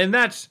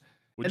that's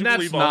would and you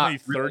that's believe not only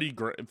really,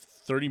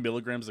 30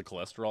 milligrams of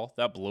cholesterol?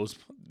 That blows.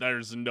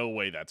 There's no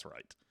way that's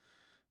right.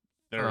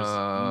 There's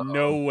uh,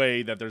 no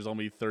way that there's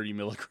only 30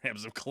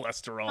 milligrams of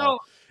cholesterol well,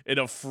 in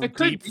a it could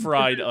deep be, but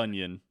fried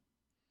onion.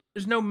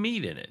 there's no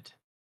meat in it.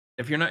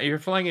 If you're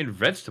flying in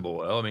vegetable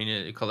oil, I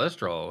mean,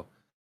 cholesterol.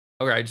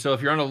 All right, so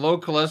if you're on a low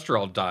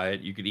cholesterol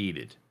diet, you could eat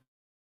it.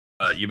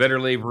 You better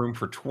leave room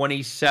for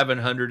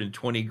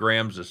 2,720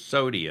 grams of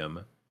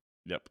sodium,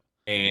 Yep.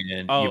 and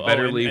you Oh,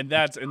 better leave. and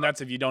that's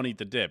if you don't eat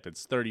the dip.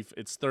 It's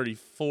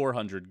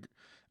 3,400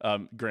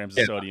 grams of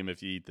Yeah, sodium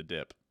if you eat the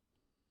dip.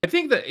 I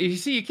think that you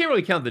see, you can't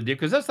really count the dip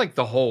because that's like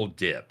the whole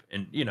dip,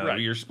 and Right.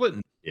 you're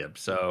splitting the dip,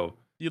 so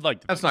You'd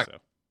like to that's think not. so.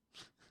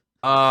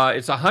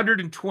 It's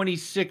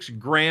 126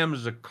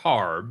 grams of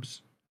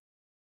carbs.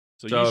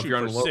 So you So if shoot you're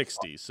on for a low,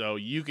 60. So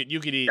you could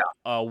eat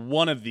yeah,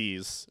 one of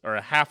these or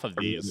a half of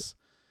every, these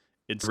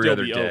and every still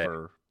other be day,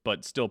 over,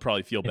 but still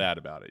probably feel bad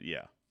about it.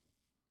 Yeah.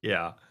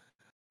 yeah.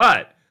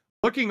 But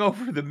looking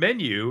over the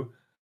menu,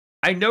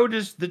 I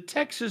noticed the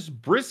Texas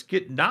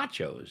brisket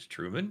nachos,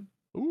 Truman.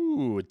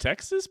 Ooh,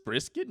 Texas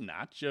brisket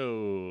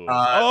nachos. They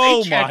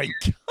Oh check my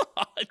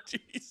God.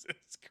 Jesus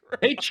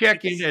they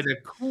check in Christ. at a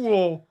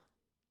cool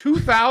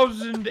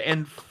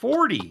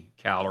 2,040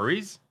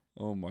 calories.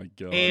 Oh my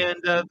God. And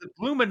the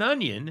Bloomin'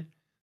 Onion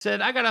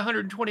said, I got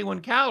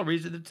 121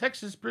 calories. And the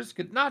Texas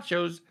brisket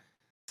nachos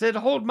said,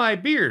 hold my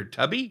beer,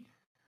 Tubby.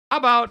 How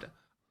about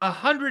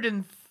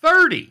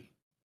 130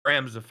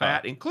 grams of Oh,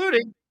 fat,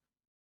 including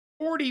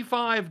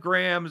 45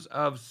 grams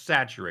of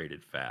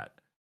saturated fat?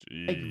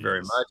 Thank you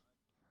very jeez. much.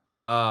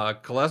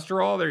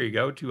 Cholesterol, there you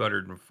go,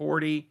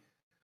 240.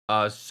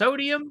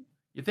 Sodium,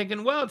 you're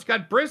thinking, well, it's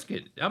got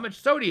brisket. How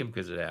much sodium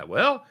could it have?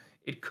 Well,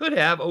 it could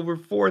have over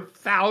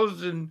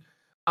 4,000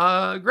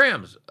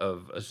 grams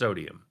of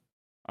sodium.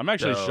 I'm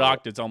actually So,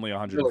 shocked it's only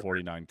milligrams.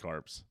 149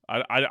 carbs.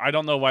 I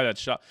don't know why that's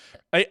shocked.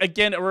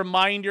 Again, a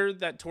reminder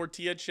that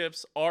tortilla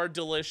chips are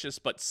delicious,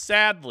 but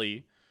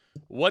sadly,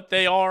 what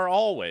they are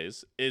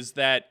always is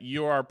that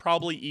you are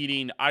probably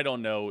eating, I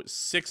don't know,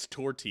 6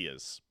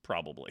 tortillas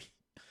probably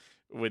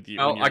with you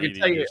when Well, you're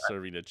eating your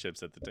serving of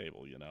chips at the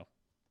table,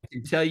 I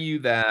can tell you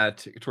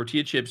that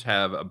tortilla chips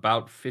have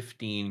about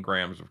 15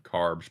 grams of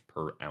carbs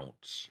per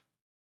ounce.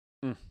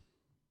 Mm,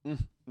 mm, mm,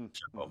 mm.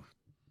 So,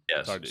 It's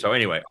yes. hard to So eat.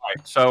 anyway, all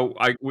right. So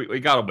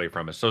we got away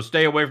from it. So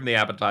stay away from the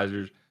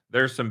appetizers.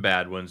 There's some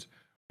bad ones.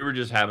 We were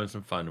just having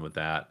some fun with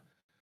that.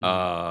 Mhm. Uh,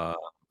 All right.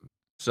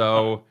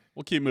 so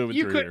We'll keep moving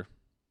you through could here.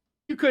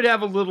 you could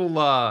have a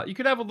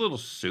little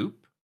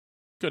soup.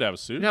 Could have a You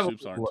soup. could have a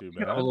Soups aren't too you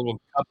could have a bad.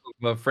 little cup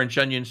of French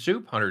onion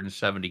soup,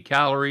 170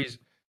 calories,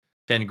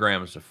 10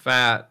 grams of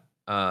fat,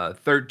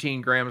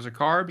 13 grams of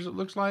carbs, it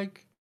looks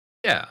like.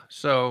 Yeah.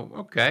 So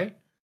okay.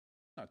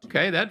 Not too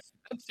Okay, bad.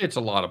 that fits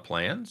a lot of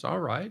plans. All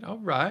right, all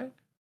right.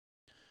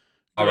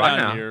 All Go right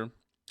down now. here.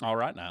 All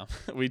right, now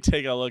we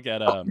take a look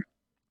at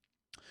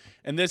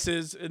and this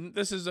is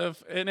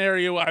an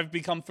area I've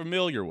become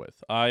familiar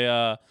with.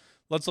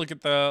 let's look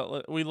at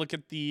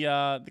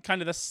the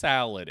kind of the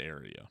salad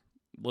area.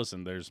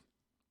 Listen,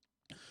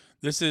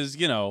 this is,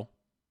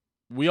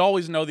 we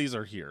always know these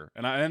are here.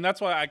 And that's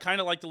why I kind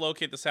of like to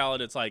locate the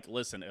salad. It's like,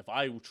 listen, if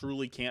I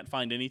truly can't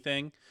find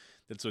anything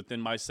that's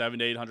within my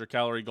 700 to 800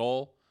 calorie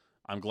goal,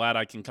 I'm glad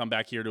I can come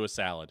back here to a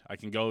salad. I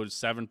can go to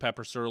 7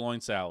 pepper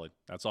sirloin salad.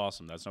 That's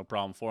awesome. That's no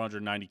problem.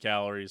 490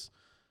 calories,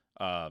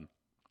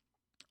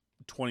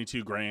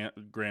 22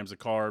 grams of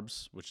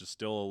carbs, which is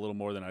still a little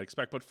more than I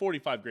expect, but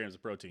 45 grams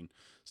of protein,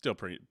 still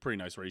pretty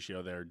nice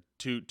ratio there.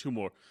 Two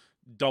more,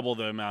 double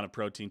the amount of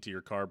protein to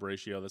your carb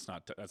ratio. That's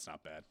not bad. That's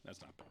not bad.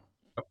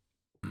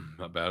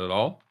 Not bad at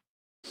all.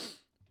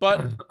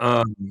 But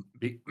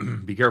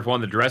be careful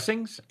on the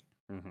dressings.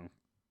 mm-hmm.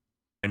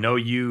 I know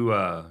you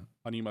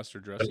honey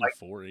mustard dressing, like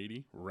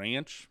 480.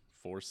 Ranch,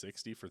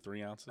 460 for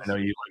 3 ounces.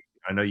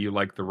 I know you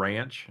like the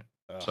ranch.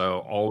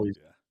 So always,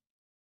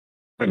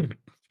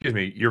 excuse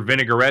me, your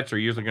vinaigrettes are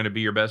usually going to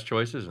be your best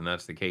choices, and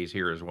that's the case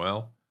here as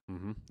well.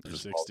 Mm-hmm.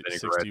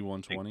 60,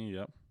 120,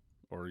 yep.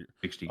 Or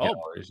 60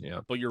 calories,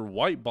 yeah. But your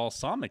white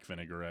balsamic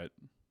vinaigrette.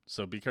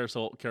 So be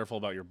careful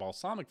about your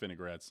balsamic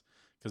vinaigrettes,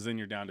 because then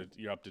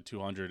you're up to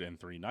 200 and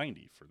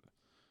 390 for the.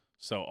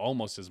 So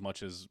almost as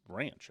much as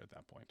ranch at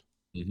that point.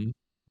 Mm-hmm.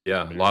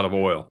 Yeah, a lot of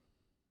oil.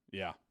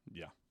 Yeah.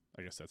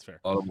 I guess that's fair.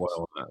 A lot of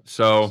oil on that.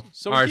 So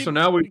all right, so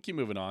now we keep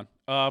moving on.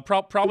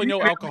 Probably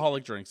no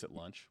alcoholic drinks at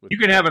lunch. You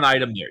can have an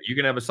item there. You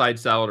can have a side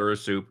salad or a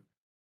soup,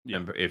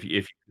 if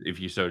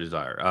you so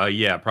desire.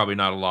 Yeah, probably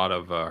not a lot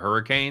of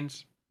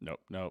hurricanes.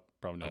 Nope,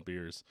 probably no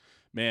beers.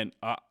 Man,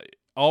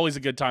 always a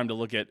good time to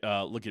look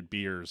at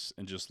beers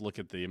and just look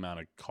at the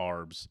amount of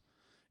carbs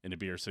in a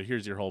beer. So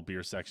here's your whole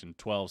beer section: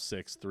 12,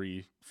 6,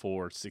 3,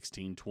 4,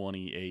 16,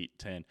 20, 8,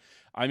 10.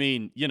 I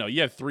mean,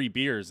 you have 3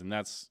 beers, and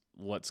that's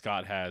what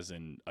Scott has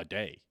in a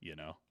day, Yep.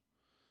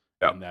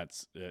 And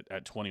that's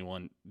at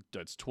 21.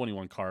 That's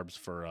 21 carbs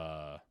for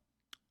I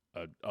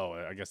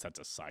guess that's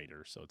a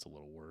cider, so it's a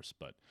little worse.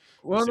 But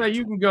no,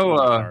 you can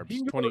go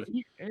 20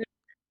 you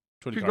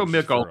can go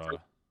Mick Ultra.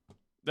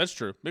 That's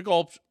true.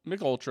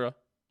 Mick Ultra,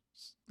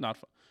 not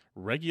fun.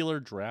 Regular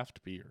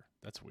draft beer.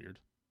 That's weird.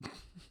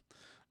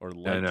 Or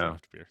light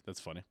draft beer. That's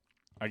funny.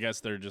 I guess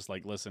they're just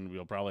like, listen,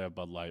 we'll probably have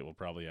Bud Light. We'll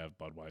probably have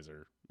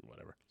Budweiser,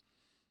 whatever.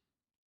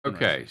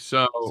 Okay,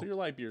 so your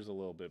light beer's a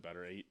little bit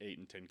better, 8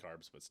 and 10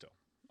 carbs, but still.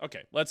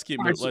 Okay, let's keep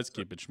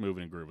it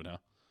moving and grooving, huh?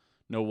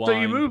 No wine.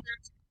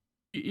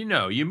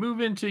 So you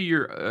move into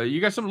your you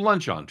got some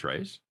lunch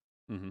entrees.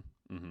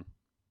 Mm-hmm.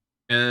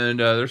 And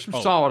there's some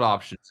solid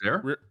options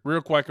there.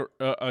 Real quick,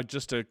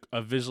 just a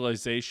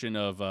visualization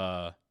of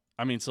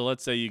so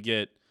let's say you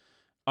get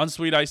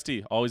unsweet iced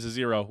tea, always a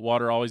 0,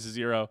 water always a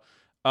 0.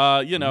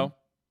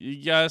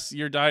 Yes,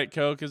 your Diet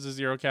Coke is a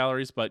 0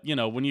 calories, but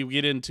when you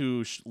get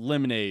into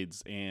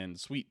lemonades and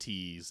sweet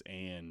teas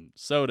and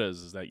sodas,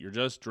 is that you're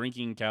just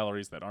drinking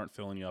calories that aren't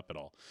filling you up at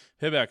all.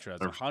 Hib Extra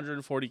has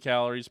 140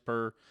 calories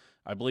per.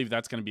 I believe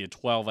that's going to be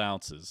 12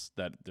 ounces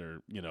that they're,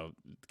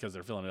 because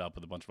they're filling it up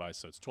with a bunch of ice.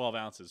 So it's 12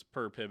 ounces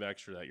per Pib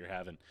Extra that you're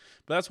having,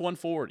 but that's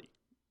 140.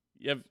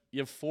 You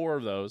have 4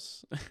 of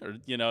those, or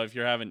if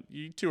you're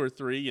having 2 or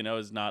 3,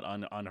 is not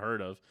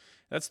unheard of.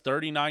 That's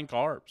 39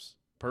 carbs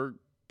per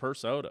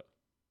soda.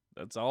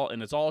 That's all,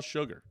 and it's all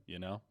sugar,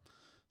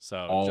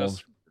 So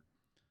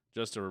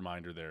just a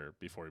reminder there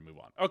before we move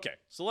on. Okay,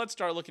 so let's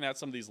start looking at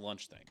some of these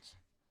lunch things.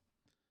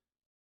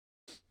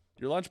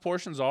 Your lunch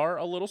portions are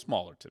a little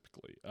smaller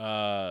typically.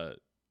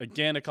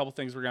 Again, a couple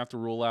things we're going to have to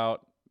rule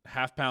out.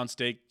 Half-pound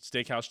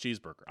steakhouse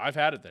cheeseburger. I've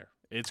had it there.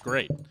 It's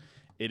great.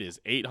 It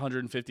is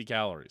 850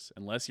 calories.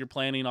 Unless you're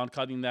planning on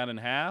cutting that in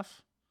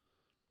half,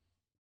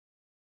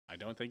 I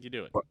don't think you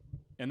do it.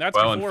 And that's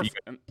before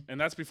and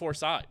that's before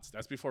sides.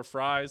 That's before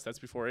fries. That's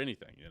before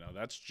anything.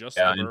 That's just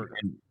the burger.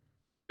 And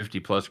 50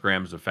 plus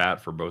grams of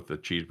fat for both the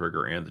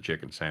cheeseburger and the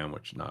chicken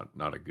sandwich.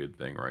 Not a good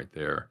thing right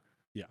there.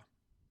 Yeah.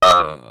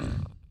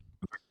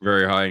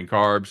 Very high in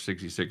carbs,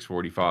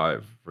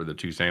 66.45 for the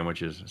 2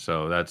 sandwiches.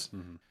 So that's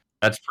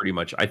pretty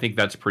much. I think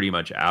that's pretty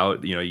much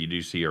out. You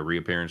do see a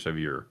reappearance of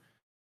your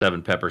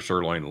 7 pepper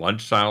sirloin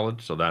lunch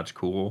salad, so that's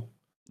cool.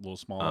 A little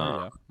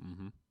smaller, yeah.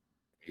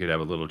 You could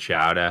have a little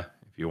chowder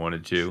if you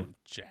wanted to.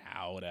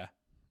 Chowder,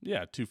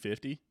 yeah,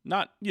 250.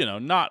 Not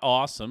not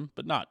awesome,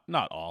 but not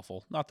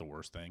awful. Not the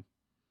worst thing.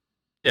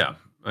 Yeah.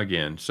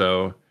 Again,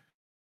 so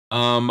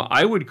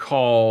I would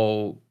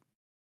call.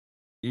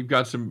 You've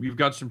got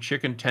some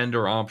chicken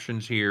tender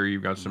options here.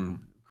 You've got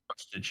some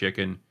crusted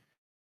chicken.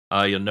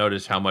 You'll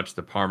notice how much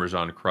the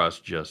Parmesan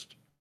crust just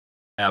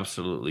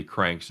absolutely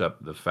cranks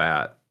up the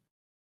fat.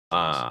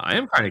 I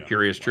am kind of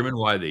curious, Truman,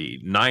 why the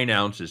 9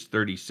 ounces,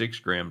 36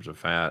 grams of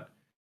fat,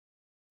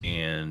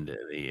 and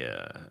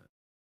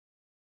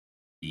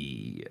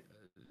the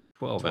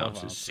 12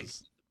 ounces,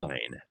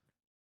 69.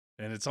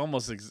 And it's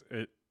almost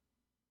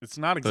it's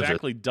not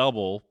exactly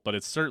double, but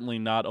it's certainly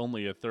not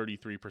only a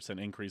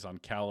 33% increase on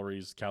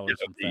calories from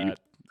fat.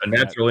 A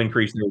natural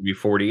increase would be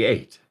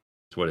 48.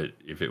 That's what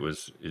if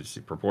it's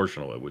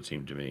proportional, it would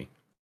seem to me.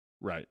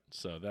 Right.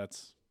 So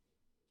that's.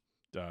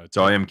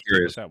 So I am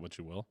curious. That what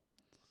you will.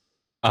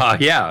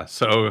 Yeah.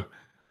 So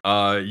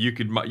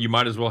You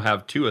might as well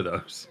have 2 of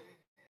those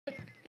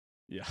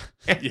Yeah.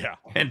 Yeah.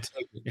 and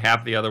take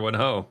half the other one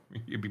home.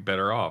 You'd be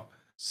better off.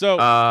 So,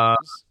 Uh,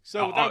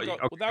 so okay,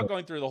 without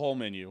going through the whole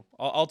menu,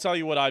 I'll tell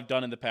you what I've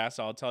done in the past.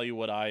 I'll tell you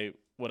what I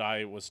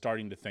was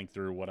starting to think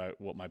through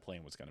what my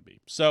plan was going to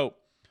be. So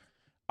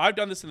I've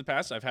done this in the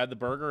past. I've had the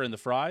burger and the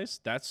fries.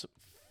 That's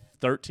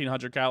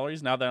 1,300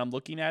 calories. Now that I'm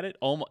looking at it,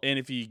 and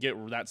if you get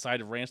that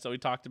side of ranch that we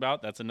talked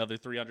about, that's another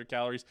 300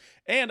 calories.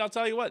 And I'll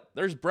tell you what,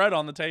 there's bread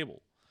on the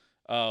table.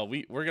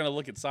 We're gonna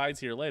look at sides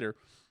here later,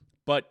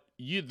 but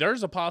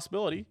there's a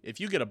possibility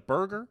if you get a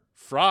burger,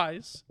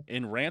 fries,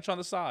 and ranch on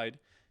the side,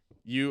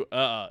 you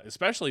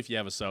especially if you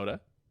have a soda,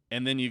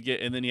 and then you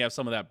have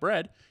some of that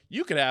bread,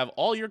 you could have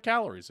all your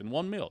calories in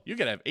one meal. You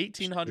could have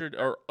 1,800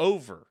 or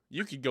over.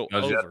 You could go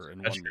that's over in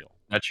that's one your meal.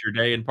 that's your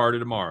day and part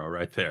of tomorrow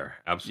right there.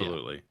 Yeah.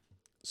 Absolutely.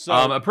 So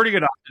A pretty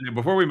good option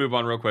before we move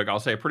on real quick, I'll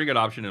say a pretty good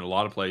option in a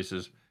lot of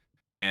places,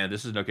 and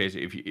this is no case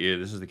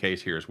this is the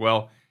case here as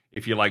well.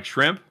 If you like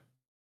shrimp,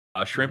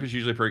 shrimp mhm. is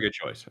usually a pretty good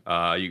choice.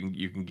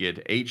 You can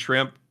get 8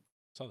 shrimp,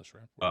 Saw the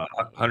shrimp. Where? Oh,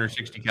 there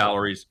 160 it is.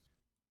 calories,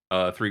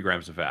 3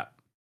 grams of fat.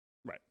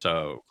 Right.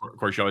 So, of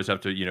course, you always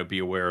have to, be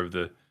aware of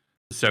the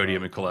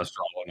sodium and Mhm.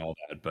 cholesterol and all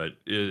that, but,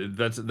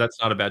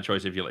 that's not a bad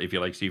choice if you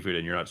like seafood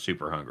and you're not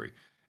super hungry.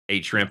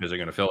 8 Yeah. shrimp, is it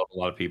gonna fill up a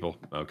lot of people?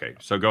 Okay,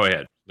 so go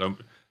ahead.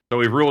 So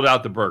we've ruled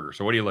out the burger,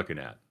 so what are you looking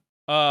at?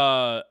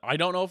 I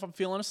don't know if I'm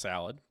feeling a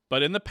salad,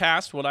 but in the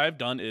past, what I've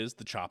done is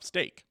the chop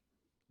steak.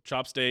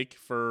 Chop steak,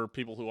 for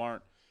people who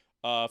aren't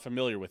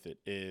familiar with it,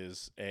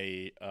 is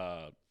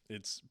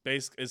it's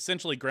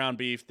essentially ground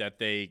beef that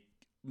they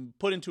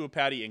put into a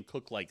patty and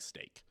cook like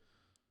steak.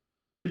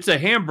 It's a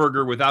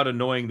hamburger without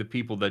annoying the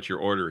people that you're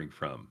ordering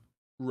from.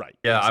 Right.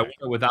 Yeah, Exactly.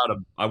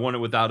 I want it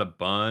without a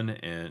bun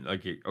and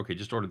okay,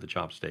 just order the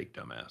chopped steak,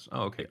 dumbass.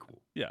 Oh, okay, Yeah.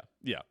 cool. Yeah.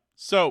 Yeah.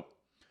 So,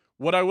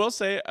 what I will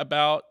say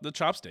about the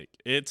chop steak,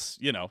 it's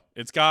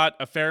got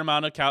a fair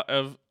amount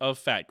of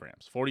fat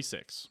grams,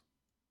 46.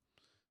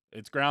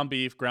 It's ground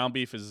beef. Ground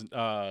beef is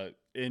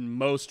in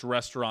most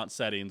restaurant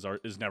settings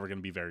is never going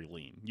to be very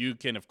lean. You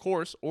can of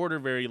course order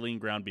very lean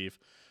ground beef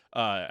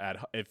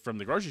from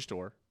the grocery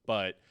store,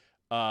 but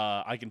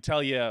I can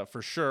tell you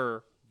for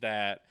sure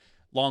that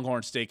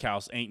Longhorn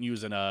Steakhouse ain't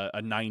using a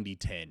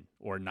 90-10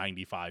 or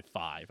 95-5.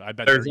 I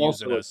bet they're There's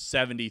using also a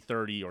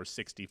 70-30 or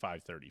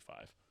 65-35.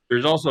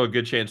 there's also a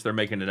good chance they're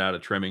making it out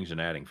of trimmings and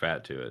adding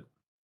fat to it.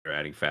 Or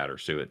adding fat or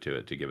suet to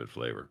it to give it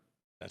flavor.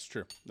 That's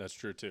true. That's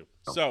true too.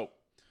 Oh,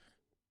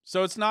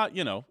 So it's not,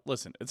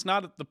 listen, it's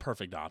not the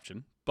perfect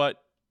option,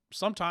 but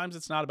sometimes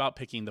it's not about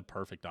picking the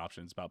perfect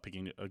option. It's about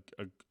picking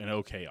an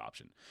okay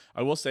option.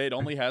 I will say it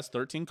only has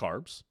 13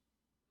 carbs.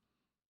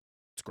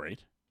 It's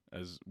great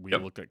as we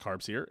yep, look at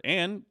carbs here.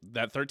 And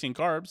that 13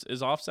 carbs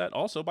is offset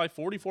also by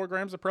 44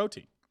 grams of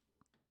protein,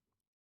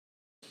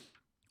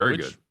 very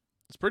good. which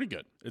is pretty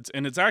good. It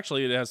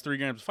has 3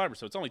 grams of fiber.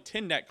 So it's only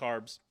 10 net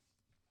carbs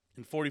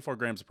and 44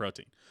 grams of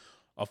protein.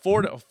 A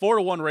 4 to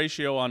 1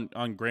 ratio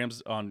on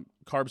grams on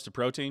carbs to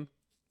protein,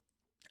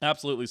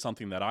 absolutely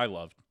something that I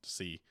love to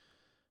see.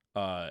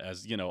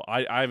 As you know,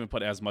 I haven't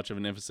put as much of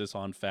an emphasis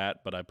on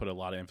fat, but I put a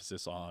lot of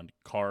emphasis on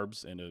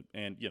carbs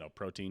and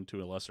protein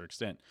to a lesser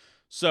extent.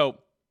 So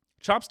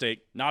chopsteak,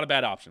 not a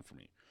bad option for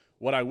me.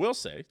 What I will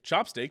say,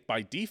 chopsteak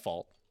by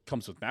default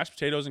comes with mashed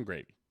potatoes and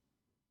gravy.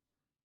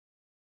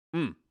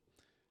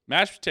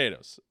 Mashed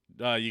potatoes.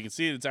 You can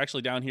see it's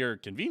actually down here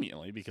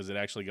conveniently because it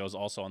actually goes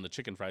also on the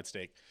chicken fried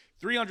steak.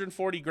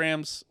 340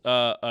 grams,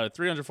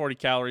 340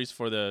 calories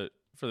for the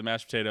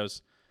mashed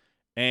potatoes,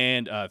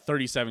 and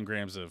 37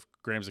 grams of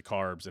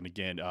carbs, and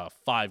again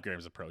 5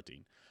 grams of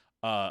protein.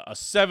 A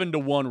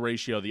 7-to-1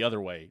 ratio the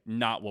other way,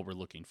 not what we're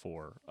looking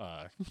for.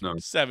 No,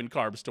 7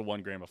 carbs to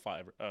 1 gram of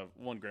fiber,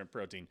 1 gram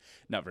protein,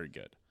 not very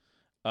good.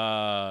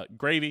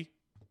 Gravy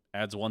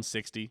adds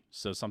 160,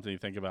 so something to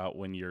think about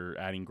when you're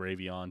adding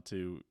gravy on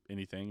to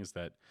anything is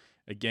that,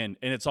 again,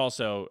 and it's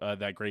also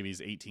that gravy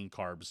is 18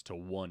 carbs to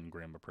 1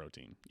 gram of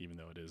protein, even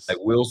though it I is.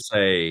 will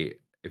say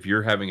if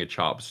you're having a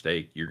chopped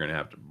steak, you're gonna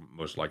have to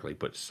most likely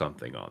put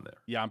something on there.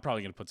 Yeah, I'm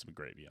probably gonna put some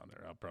gravy on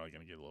there. I'm probably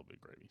gonna get a little bit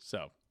of gravy.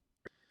 So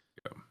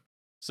Yeah.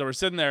 we're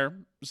sitting there.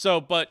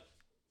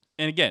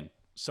 And again,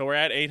 so we're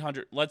at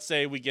 800. Let's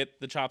say we get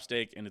the chop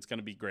steak and it's going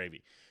to be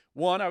gravy.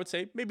 One, I would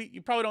say maybe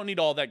you probably don't need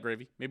all that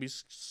gravy. Maybe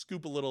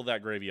scoop a little of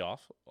that gravy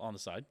off on the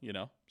side.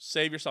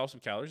 Save yourself some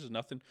calories. There's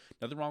nothing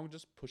wrong with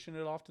just pushing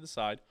it off to the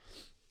side.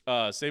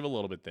 Save a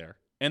little bit there.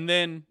 And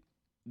then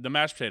the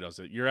mashed potatoes.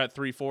 You're at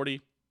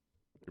 340.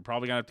 You're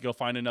probably gonna have to go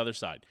find another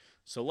side.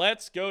 So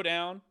let's go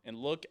down and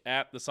look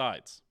at the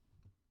sides.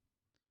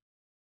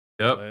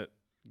 Yep. Let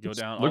go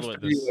down all Looks the way.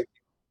 to me like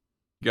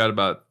you got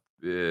about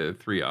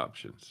 3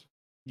 options.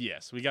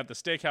 Yes, we got the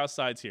steakhouse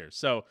sides here.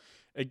 So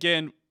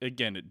again,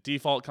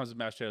 default comes with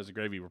mashed potatoes and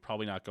gravy. We're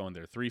probably not going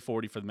there.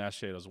 340 for the mashed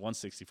potatoes,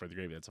 160 for the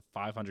gravy. That's a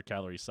 500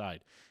 calorie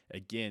side.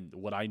 Again,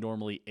 what I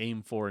normally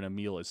aim for in a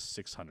meal is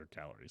 600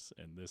 calories,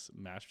 and this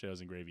mashed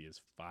potatoes and gravy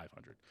is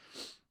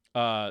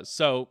 500.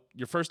 So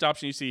your first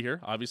option you see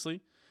here,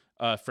 obviously,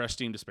 fresh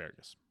steamed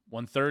asparagus,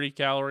 130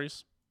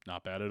 calories,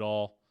 not bad at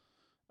all.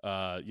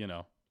 You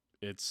know,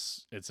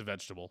 it's a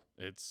vegetable.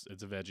 It's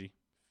a veggie.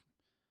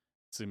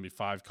 It's gonna be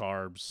 5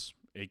 carbs,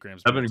 8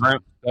 grams of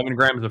 7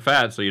 grams of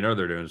fat, so you know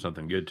they're doing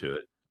something good to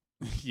it.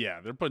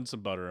 Yeah, they're putting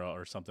some butter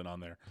or something on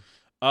there.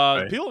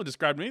 Right? People have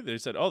described me. They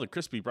said, "Oh, the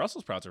crispy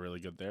Brussels sprouts are really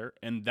good there,"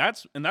 and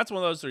that's one of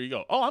those where you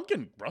go, "Oh, I'm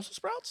getting Brussels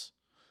sprouts.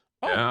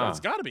 Oh, that's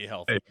Yeah. got to be Hey,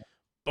 healthy."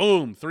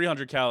 Boom,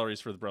 300 calories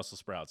for the Brussels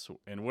sprouts.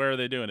 And where are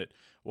they doing it?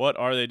 What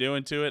are they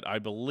doing to it? I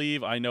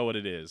believe I know what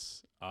it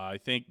is. I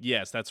think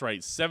yes, that's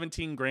right.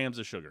 17 grams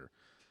of sugar.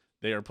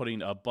 They are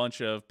putting a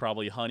bunch of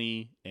probably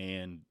honey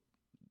and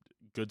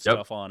good yep.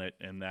 stuff on it,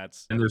 and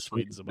that's And that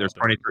sweetens them there's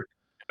up.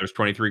 And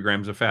 23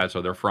 grams of fat,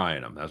 so they're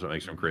frying them. That's what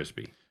makes them mhm.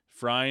 crispy.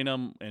 Frying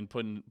them and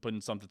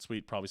putting something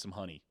sweet, probably some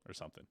honey or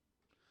something.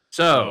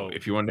 So So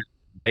if you want to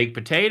baked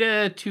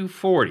potato,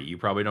 240, you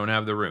probably don't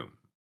have the room.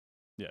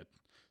 yeah,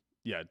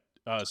 yeah.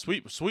 The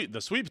sweet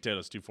potato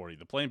is 240.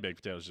 The plain baked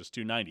potato is just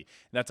 290.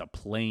 That's a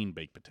plain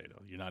baked potato.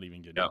 You're not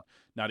even Yeah. getting,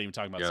 not even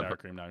talking about Yeah. sour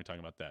cream. Not even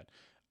talking about that.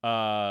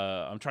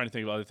 I'm trying to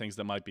think of other things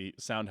that might be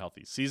sound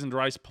healthy. Seasoned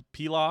rice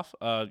pilaf.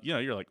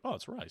 You're like, oh,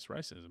 it's rice.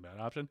 Rice isn't a bad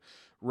option.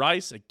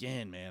 Rice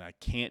again, man. I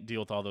can't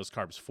deal with all those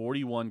carbs.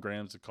 41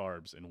 grams of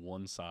carbs in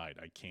one side.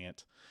 I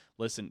can't.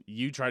 Listen,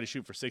 you try to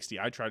shoot for 60.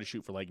 I try to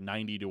shoot for like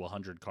 90 to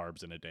 100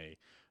 carbs in a day.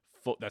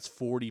 That's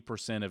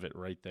 40% of it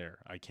right there.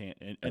 I can't.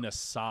 And a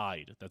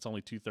side, that's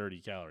only 230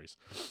 calories.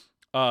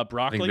 I think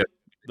Broccoli. The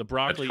that's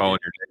broccoli. calling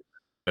your name.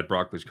 That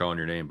broccoli's calling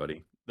your name,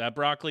 buddy. That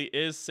broccoli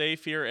is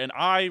safe here, and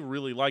I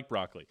really like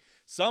broccoli.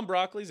 Some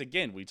broccolis,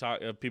 again, we talk.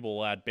 People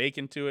will add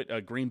bacon to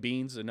it. Green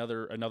beans,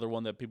 another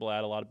one that people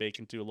add a lot of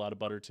bacon to, a lot of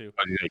butter to.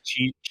 Oh, you like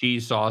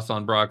cheese sauce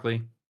on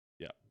broccoli?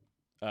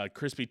 Yeah.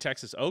 Crispy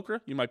Texas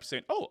okra. You might be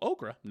saying, "Oh,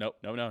 okra." No,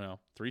 no, no, no.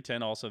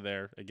 310 also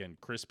there. Again,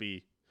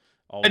 crispy.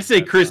 All I'd of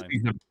say that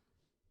fine.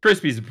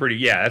 crispy's a pretty,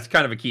 yeah, that's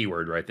kind of a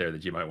keyword right there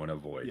that you might want to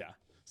avoid. Yeah.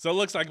 So it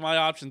looks like my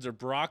options are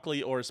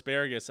broccoli or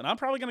asparagus, and I'm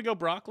probably gonna go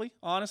broccoli,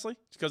 honestly,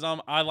 because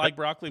I like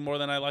broccoli more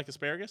than I like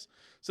asparagus.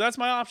 So that's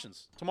my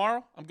options.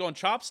 Tomorrow, I'm going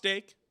chopped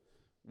steak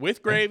with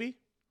Okay. gravy.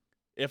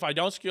 If I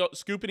don't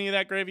scoop any of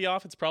that gravy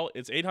off,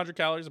 it's 800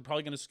 calories. I'm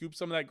probably gonna scoop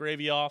some of that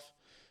gravy off,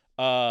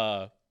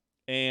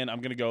 and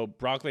I'm gonna go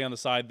broccoli on the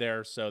side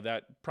there. So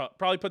that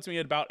probably puts me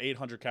at about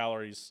 800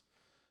 calories.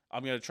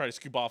 I'm going to try to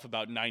scoop off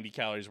about 90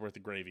 calories worth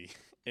of gravy,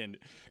 and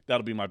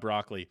that'll be my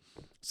broccoli.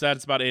 So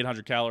that's about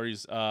 800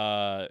 calories.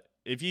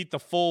 If you eat the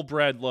full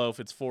bread loaf,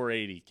 it's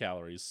 480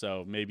 calories.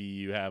 So maybe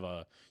you have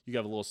a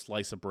little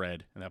slice of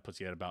bread, and that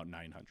puts you at about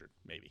 900,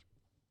 maybe.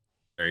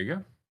 There you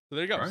go. So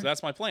there you go. All So right.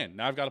 that's my plan.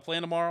 Now I've got a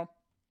plan tomorrow.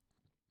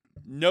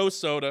 No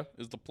soda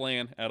is the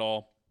plan at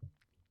all.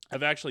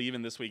 I've actually,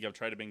 even this week, I've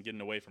tried to been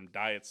getting away from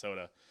diet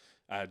soda.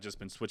 I've just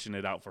been switching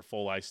it out for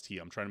full iced tea.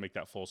 I'm trying to make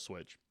that full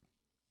switch.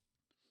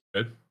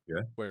 Good.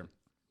 Good. Where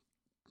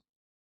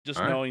just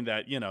All right. knowing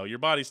that your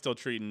body's still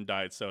treating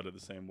diet soda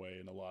the same way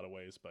in a lot of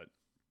ways, but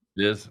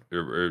Yes.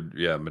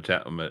 Yeah.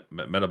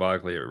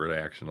 Metabolically, it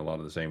reacts in a lot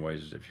of the same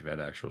ways as if you've had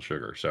actual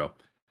sugar. So, all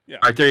yeah.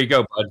 right, there you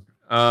go,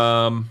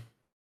 bud.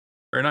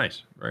 Very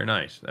nice. Very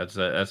nice.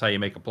 That's how you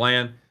make a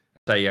plan.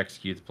 That's how you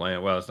execute the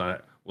plan. Well, it's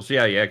not. We'll see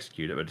how you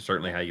execute it, but it's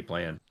certainly how you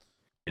plan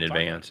in Fine.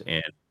 advance,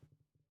 and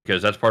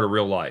because that's part of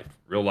real life.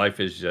 Real life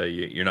is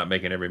you're not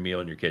making every meal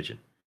in your kitchen.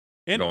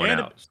 You're And going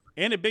and out.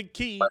 a big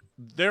key,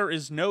 there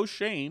is no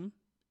shame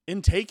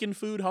in taking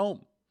food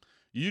home.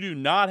 You do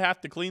not have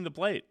to clean the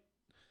plate.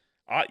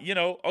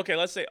 Okay,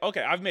 let's say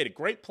I've made a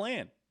great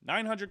plan.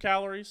 900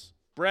 calories,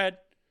 bread,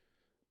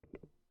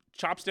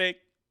 chopsteak,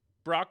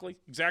 broccoli,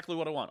 exactly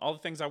what I want. All the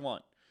things I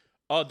want.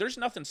 There's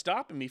nothing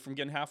stopping me from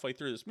getting halfway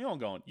through this meal and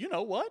going, you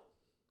know what?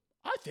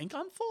 I think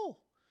I'm full.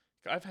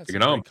 I've had Take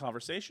some it home. great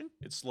conversation.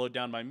 It slowed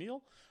down my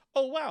meal.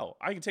 Oh, wow.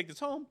 I can take this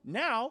home.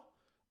 Now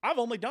I've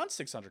only done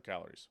 600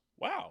 calories.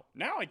 Wow.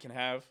 Now I can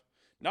have,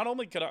 not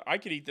only could I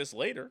could eat this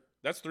later.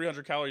 That's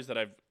 300 calories that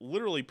I've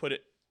literally put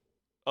it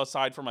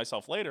aside for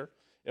myself later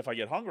if I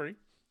get hungry.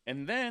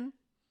 And then,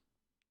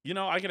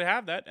 I could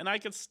have that and I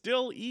could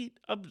still eat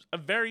a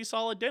very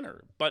solid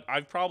dinner. But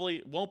I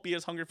probably won't be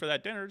as hungry for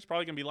that dinner. It's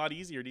probably going to be a lot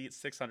easier to eat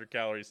 600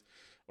 calories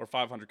or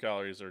 500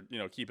 calories or,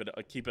 keep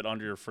it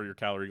under for your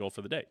calorie goal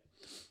for the day.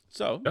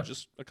 So Yeah.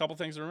 just a couple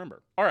things to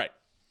remember. All right.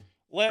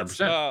 Let's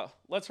 100%.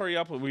 let's hurry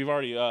up. We've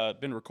already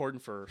been recording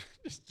for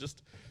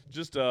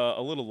just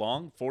a little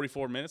long,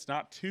 44 minutes.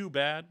 Not too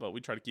bad, but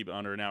we try to keep it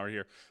under an hour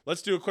here.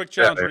 Let's do a quick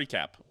challenge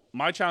recap.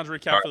 My challenge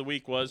recap All for the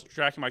week was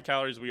tracking my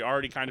calories. We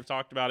already kind of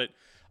talked about it.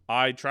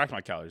 I tracked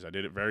my calories. I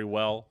did it very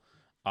well.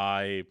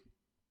 I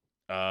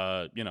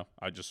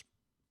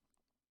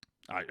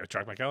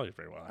track my calories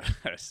very well.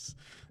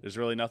 There's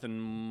really nothing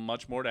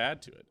much more to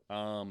add to it.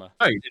 Oh,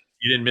 you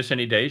didn't miss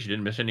any days. You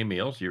didn't miss any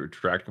meals. You were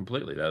tracked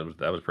completely.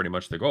 That was pretty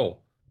much the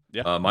goal.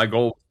 Yeah. My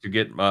goal was to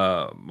get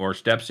more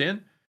steps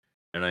in,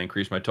 and I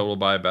increased my total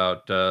by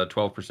about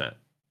 12%.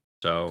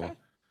 So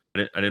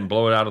Okay. I didn't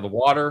blow it out of the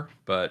water,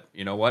 but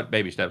you know what?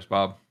 Baby steps,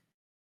 Bob.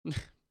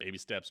 Baby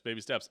steps, baby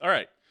steps. All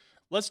right.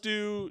 Let's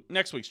do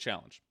next week's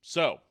challenge.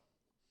 So,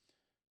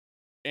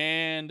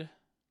 and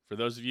For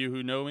those of you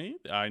who know me,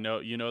 I know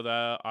you know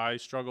that I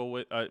struggle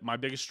with my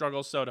biggest struggle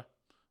is soda.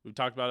 We've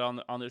talked about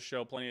it on this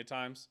show plenty of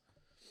times.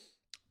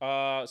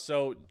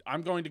 So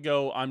I'm going to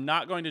go. I'm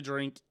not going to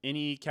drink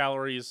any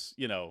calories.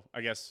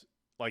 I guess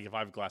like if I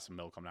have a glass of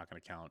milk, I'm not going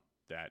to count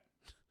that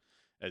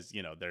as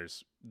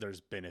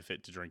there's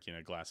benefit to drinking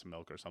a glass of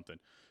milk or something.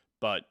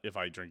 But if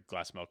I drink a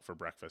glass of milk for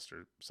breakfast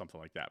or something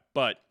like that,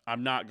 but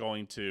I'm not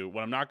going to.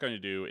 What I'm not going to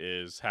do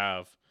is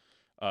have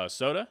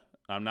soda.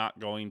 I'm not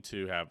going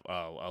to have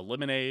a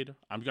lemonade.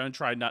 I'm going to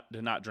try not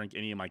to not drink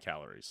any of my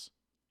calories.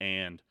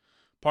 And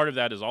part of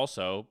that is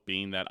also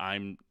being that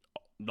I'm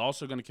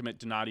also going to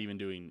commit to not even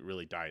doing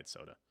really diet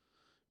soda,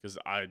 because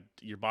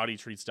your body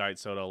treats diet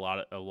soda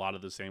a lot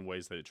of the same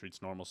ways that it treats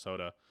normal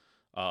soda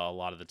a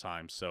lot of the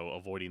time. So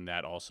avoiding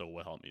that also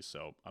will help me.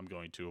 So I'm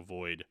going to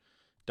avoid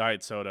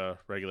diet soda,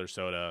 regular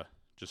soda,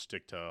 just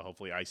stick to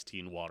hopefully iced tea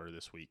and water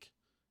this week,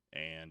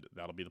 and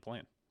that'll be the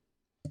plan.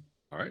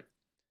 All right.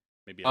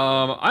 Maybe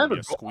I have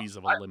a squeeze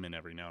of a lemon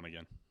every now and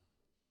again.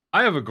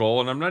 I have a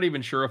goal, and I'm not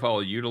even sure if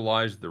I'll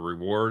utilize the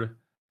reward.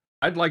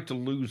 I'd like to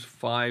lose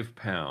 5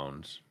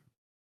 pounds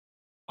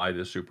by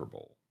the Super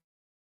Bowl.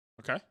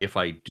 Okay. If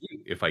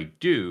I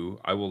do,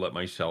 I will let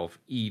myself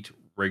eat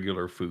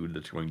regular food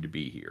that's going to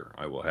be here.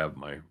 I will have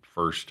my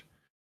first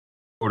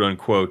quote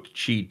unquote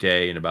cheat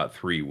day in about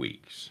 3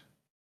 weeks.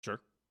 Sure.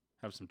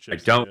 Have some I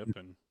chips and dip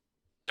and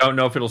don't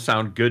know if it'll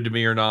sound good to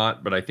me or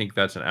not, but I think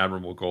that's an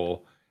admirable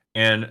goal.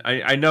 And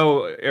I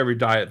know every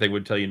diet they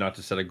would tell you not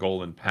to set a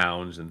goal in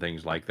pounds and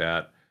things like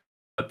that.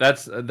 But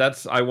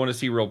that's I want to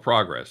see real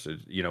progress.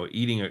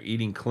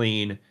 Eating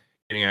clean,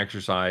 getting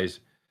exercise.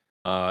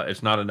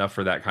 It's not enough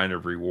for that kind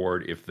of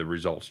reward if the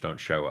results don't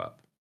show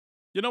up.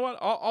 you know what?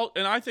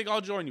 I think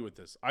I'll join you with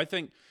this. I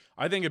think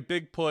a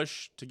big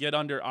push to get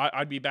under.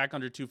 I'd be back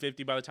under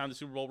 250 by the time the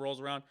Super Bowl rolls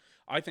around.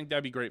 I think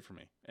that'd be great for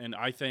me, and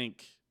I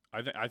think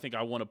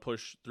I want to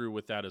push through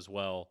with that as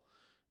well,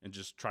 and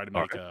just try to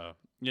make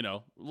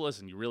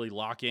listen. You really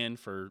lock in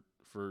for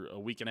a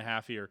week and a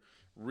half here.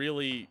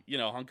 Really,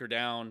 hunker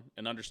down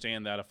and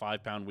understand that a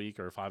 5 pound week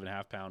or a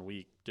 5.5 pound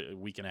week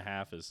and a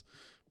half is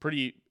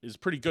pretty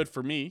good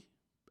for me,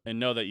 and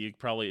know that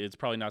it's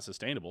probably not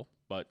sustainable,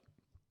 but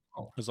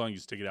as long as you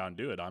stick it out and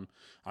do it, I'm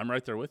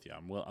right there with you.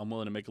 I'm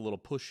willing to make a little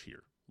push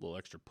here, a little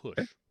extra push.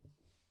 Okay.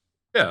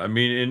 Yeah, I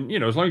mean,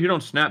 and as long as you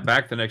don't snap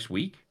back the next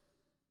week,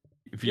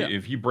 if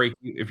you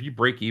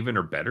break even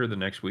or better the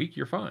next week,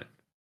 you're fine.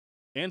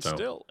 And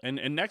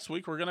and next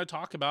week we're going to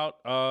talk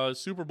about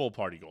Super Bowl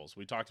party goals.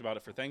 We talked about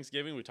it for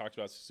Thanksgiving. We talked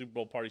about Super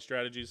Bowl party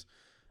strategies,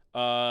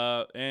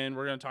 and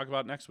we're going to talk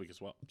about it next week as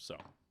well. So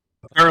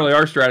apparently,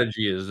 our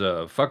strategy is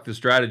fuck the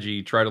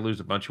strategy. Try to lose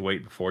a bunch of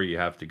weight before you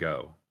have to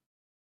go.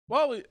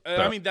 Well,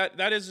 I mean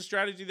that is a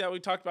strategy that we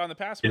talked about in the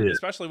past,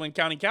 especially when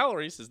counting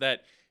calories.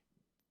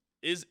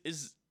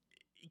 Is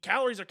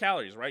calories are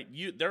calories, right?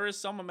 There is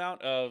some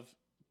amount of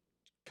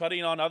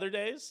cutting on other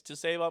days to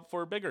save up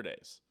for bigger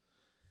days.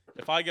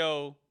 If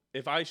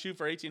I shoot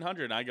for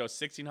 1,800 and I go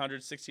 1,600,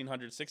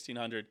 1,600,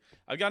 1,600,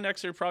 I've got an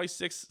extra probably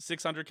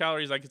 600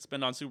 calories I could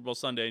spend on Super Bowl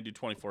Sunday and do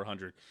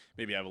 2,400.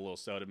 Maybe have a little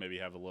soda, maybe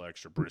have a little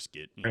extra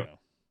brisket. We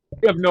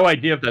have no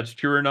idea if that's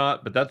true or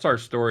not, but that's our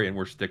story and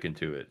we're sticking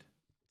to it.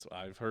 So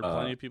I've heard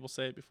plenty of people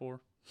say it before.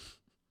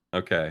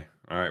 Okay,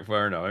 all right,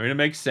 fair enough. I mean, it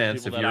makes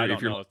sense if I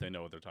don't know if they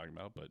know what they're talking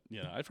about, but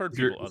I've heard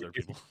other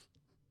people.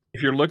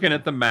 If you're looking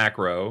at the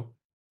macro,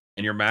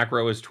 and your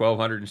macro is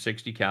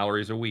 1,260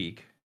 calories a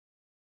week.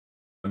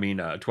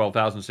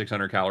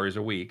 12,600 calories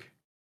a week.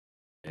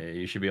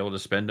 You should be able to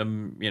spend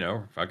them,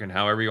 fucking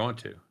however you want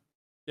to.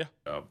 Yeah.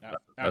 So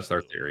that's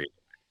our theory.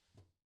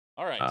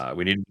 All right.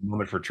 We need a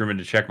moment for Truman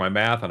to check my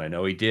math, and I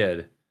know he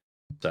did.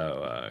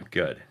 So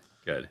good.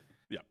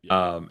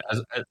 Yeah.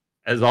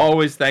 As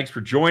always, thanks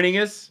for joining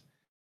us.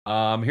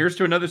 Here's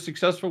to another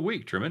successful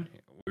week, Truman.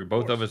 We're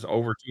both of us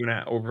over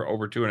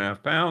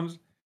 2.5 pounds.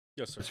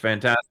 Yes, sir. It's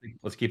fantastic.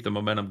 Let's keep the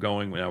momentum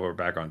going. Now we're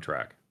back on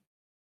track.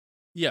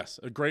 Yes,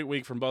 a great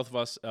week from both of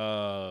us.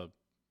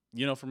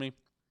 For me,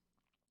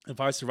 if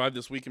I survive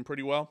this weekend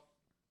pretty well,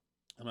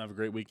 I'm gonna have a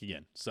great week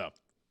again. So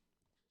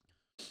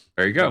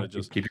there you go.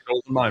 Just keep your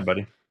goals in mind,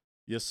 buddy.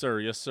 Yes, sir.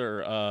 Yes,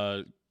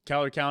 sir.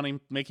 Calorie counting,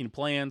 making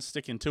plans,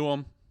 sticking to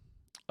them.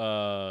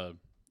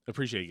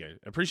 Appreciate you guys.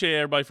 Appreciate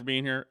everybody for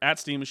being here. At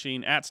Steam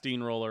Machine, at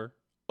Steamroller.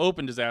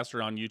 Open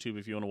Disaster on YouTube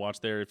if you want to watch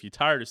there. If you're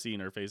tired of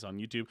seeing her face on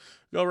YouTube,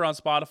 go over on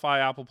Spotify,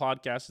 Apple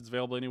Podcasts. It's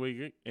available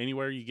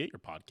anywhere you get your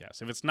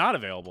podcasts. If it's not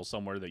available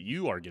somewhere that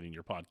you are getting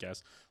your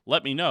podcast,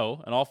 let me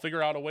know, and I'll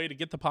figure out a way to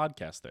get the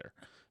podcast there.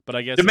 But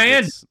I guess if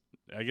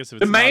it's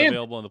not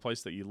available in the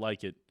place that you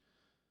like it,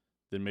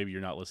 then maybe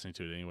you're not listening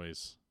to it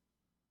anyways.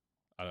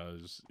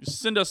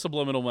 Send us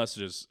subliminal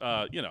messages.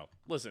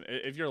 Listen,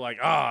 if you're like,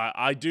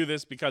 I do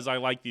this because I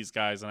like these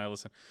guys and I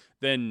listen,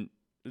 then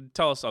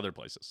tell us other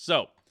places.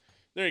 So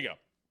there you go.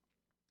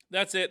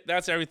 That's it.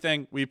 That's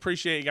everything. We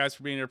appreciate you guys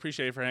for being here.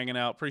 Appreciate you for hanging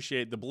out.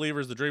 Appreciate the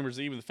believers, the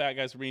dreamers, even the fat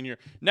guys for being here.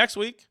 Next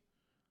week,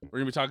 we're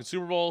going to be talking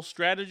Super Bowl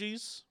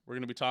strategies. We're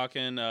going to be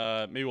talking,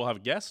 maybe we'll have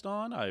a guest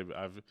on.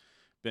 I've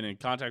been in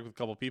contact with a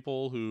couple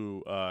people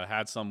who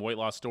had some weight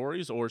loss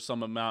stories or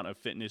some amount of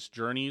fitness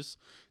journeys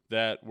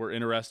that were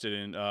interested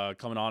in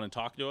coming on and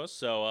talking to us.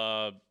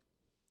 So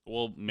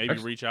we'll maybe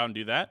reach out and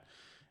do that.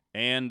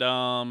 And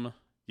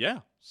yeah,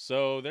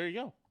 so there you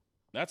go.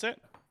 That's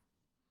it.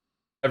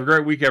 Have a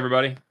great week,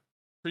 everybody.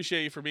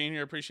 Appreciate you for being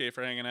here. Appreciate you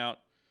for hanging out.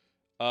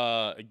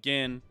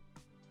 Again,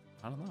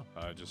 I don't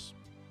know. Just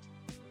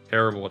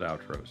terrible at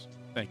outros.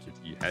 Thank you.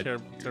 You had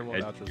terrible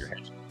at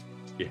outros.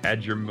 You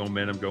had your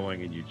momentum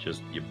going, and you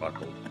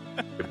buckled.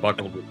 You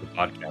buckled with the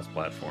podcast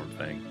platform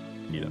thing,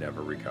 and you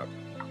never recovered.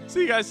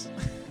 See you guys.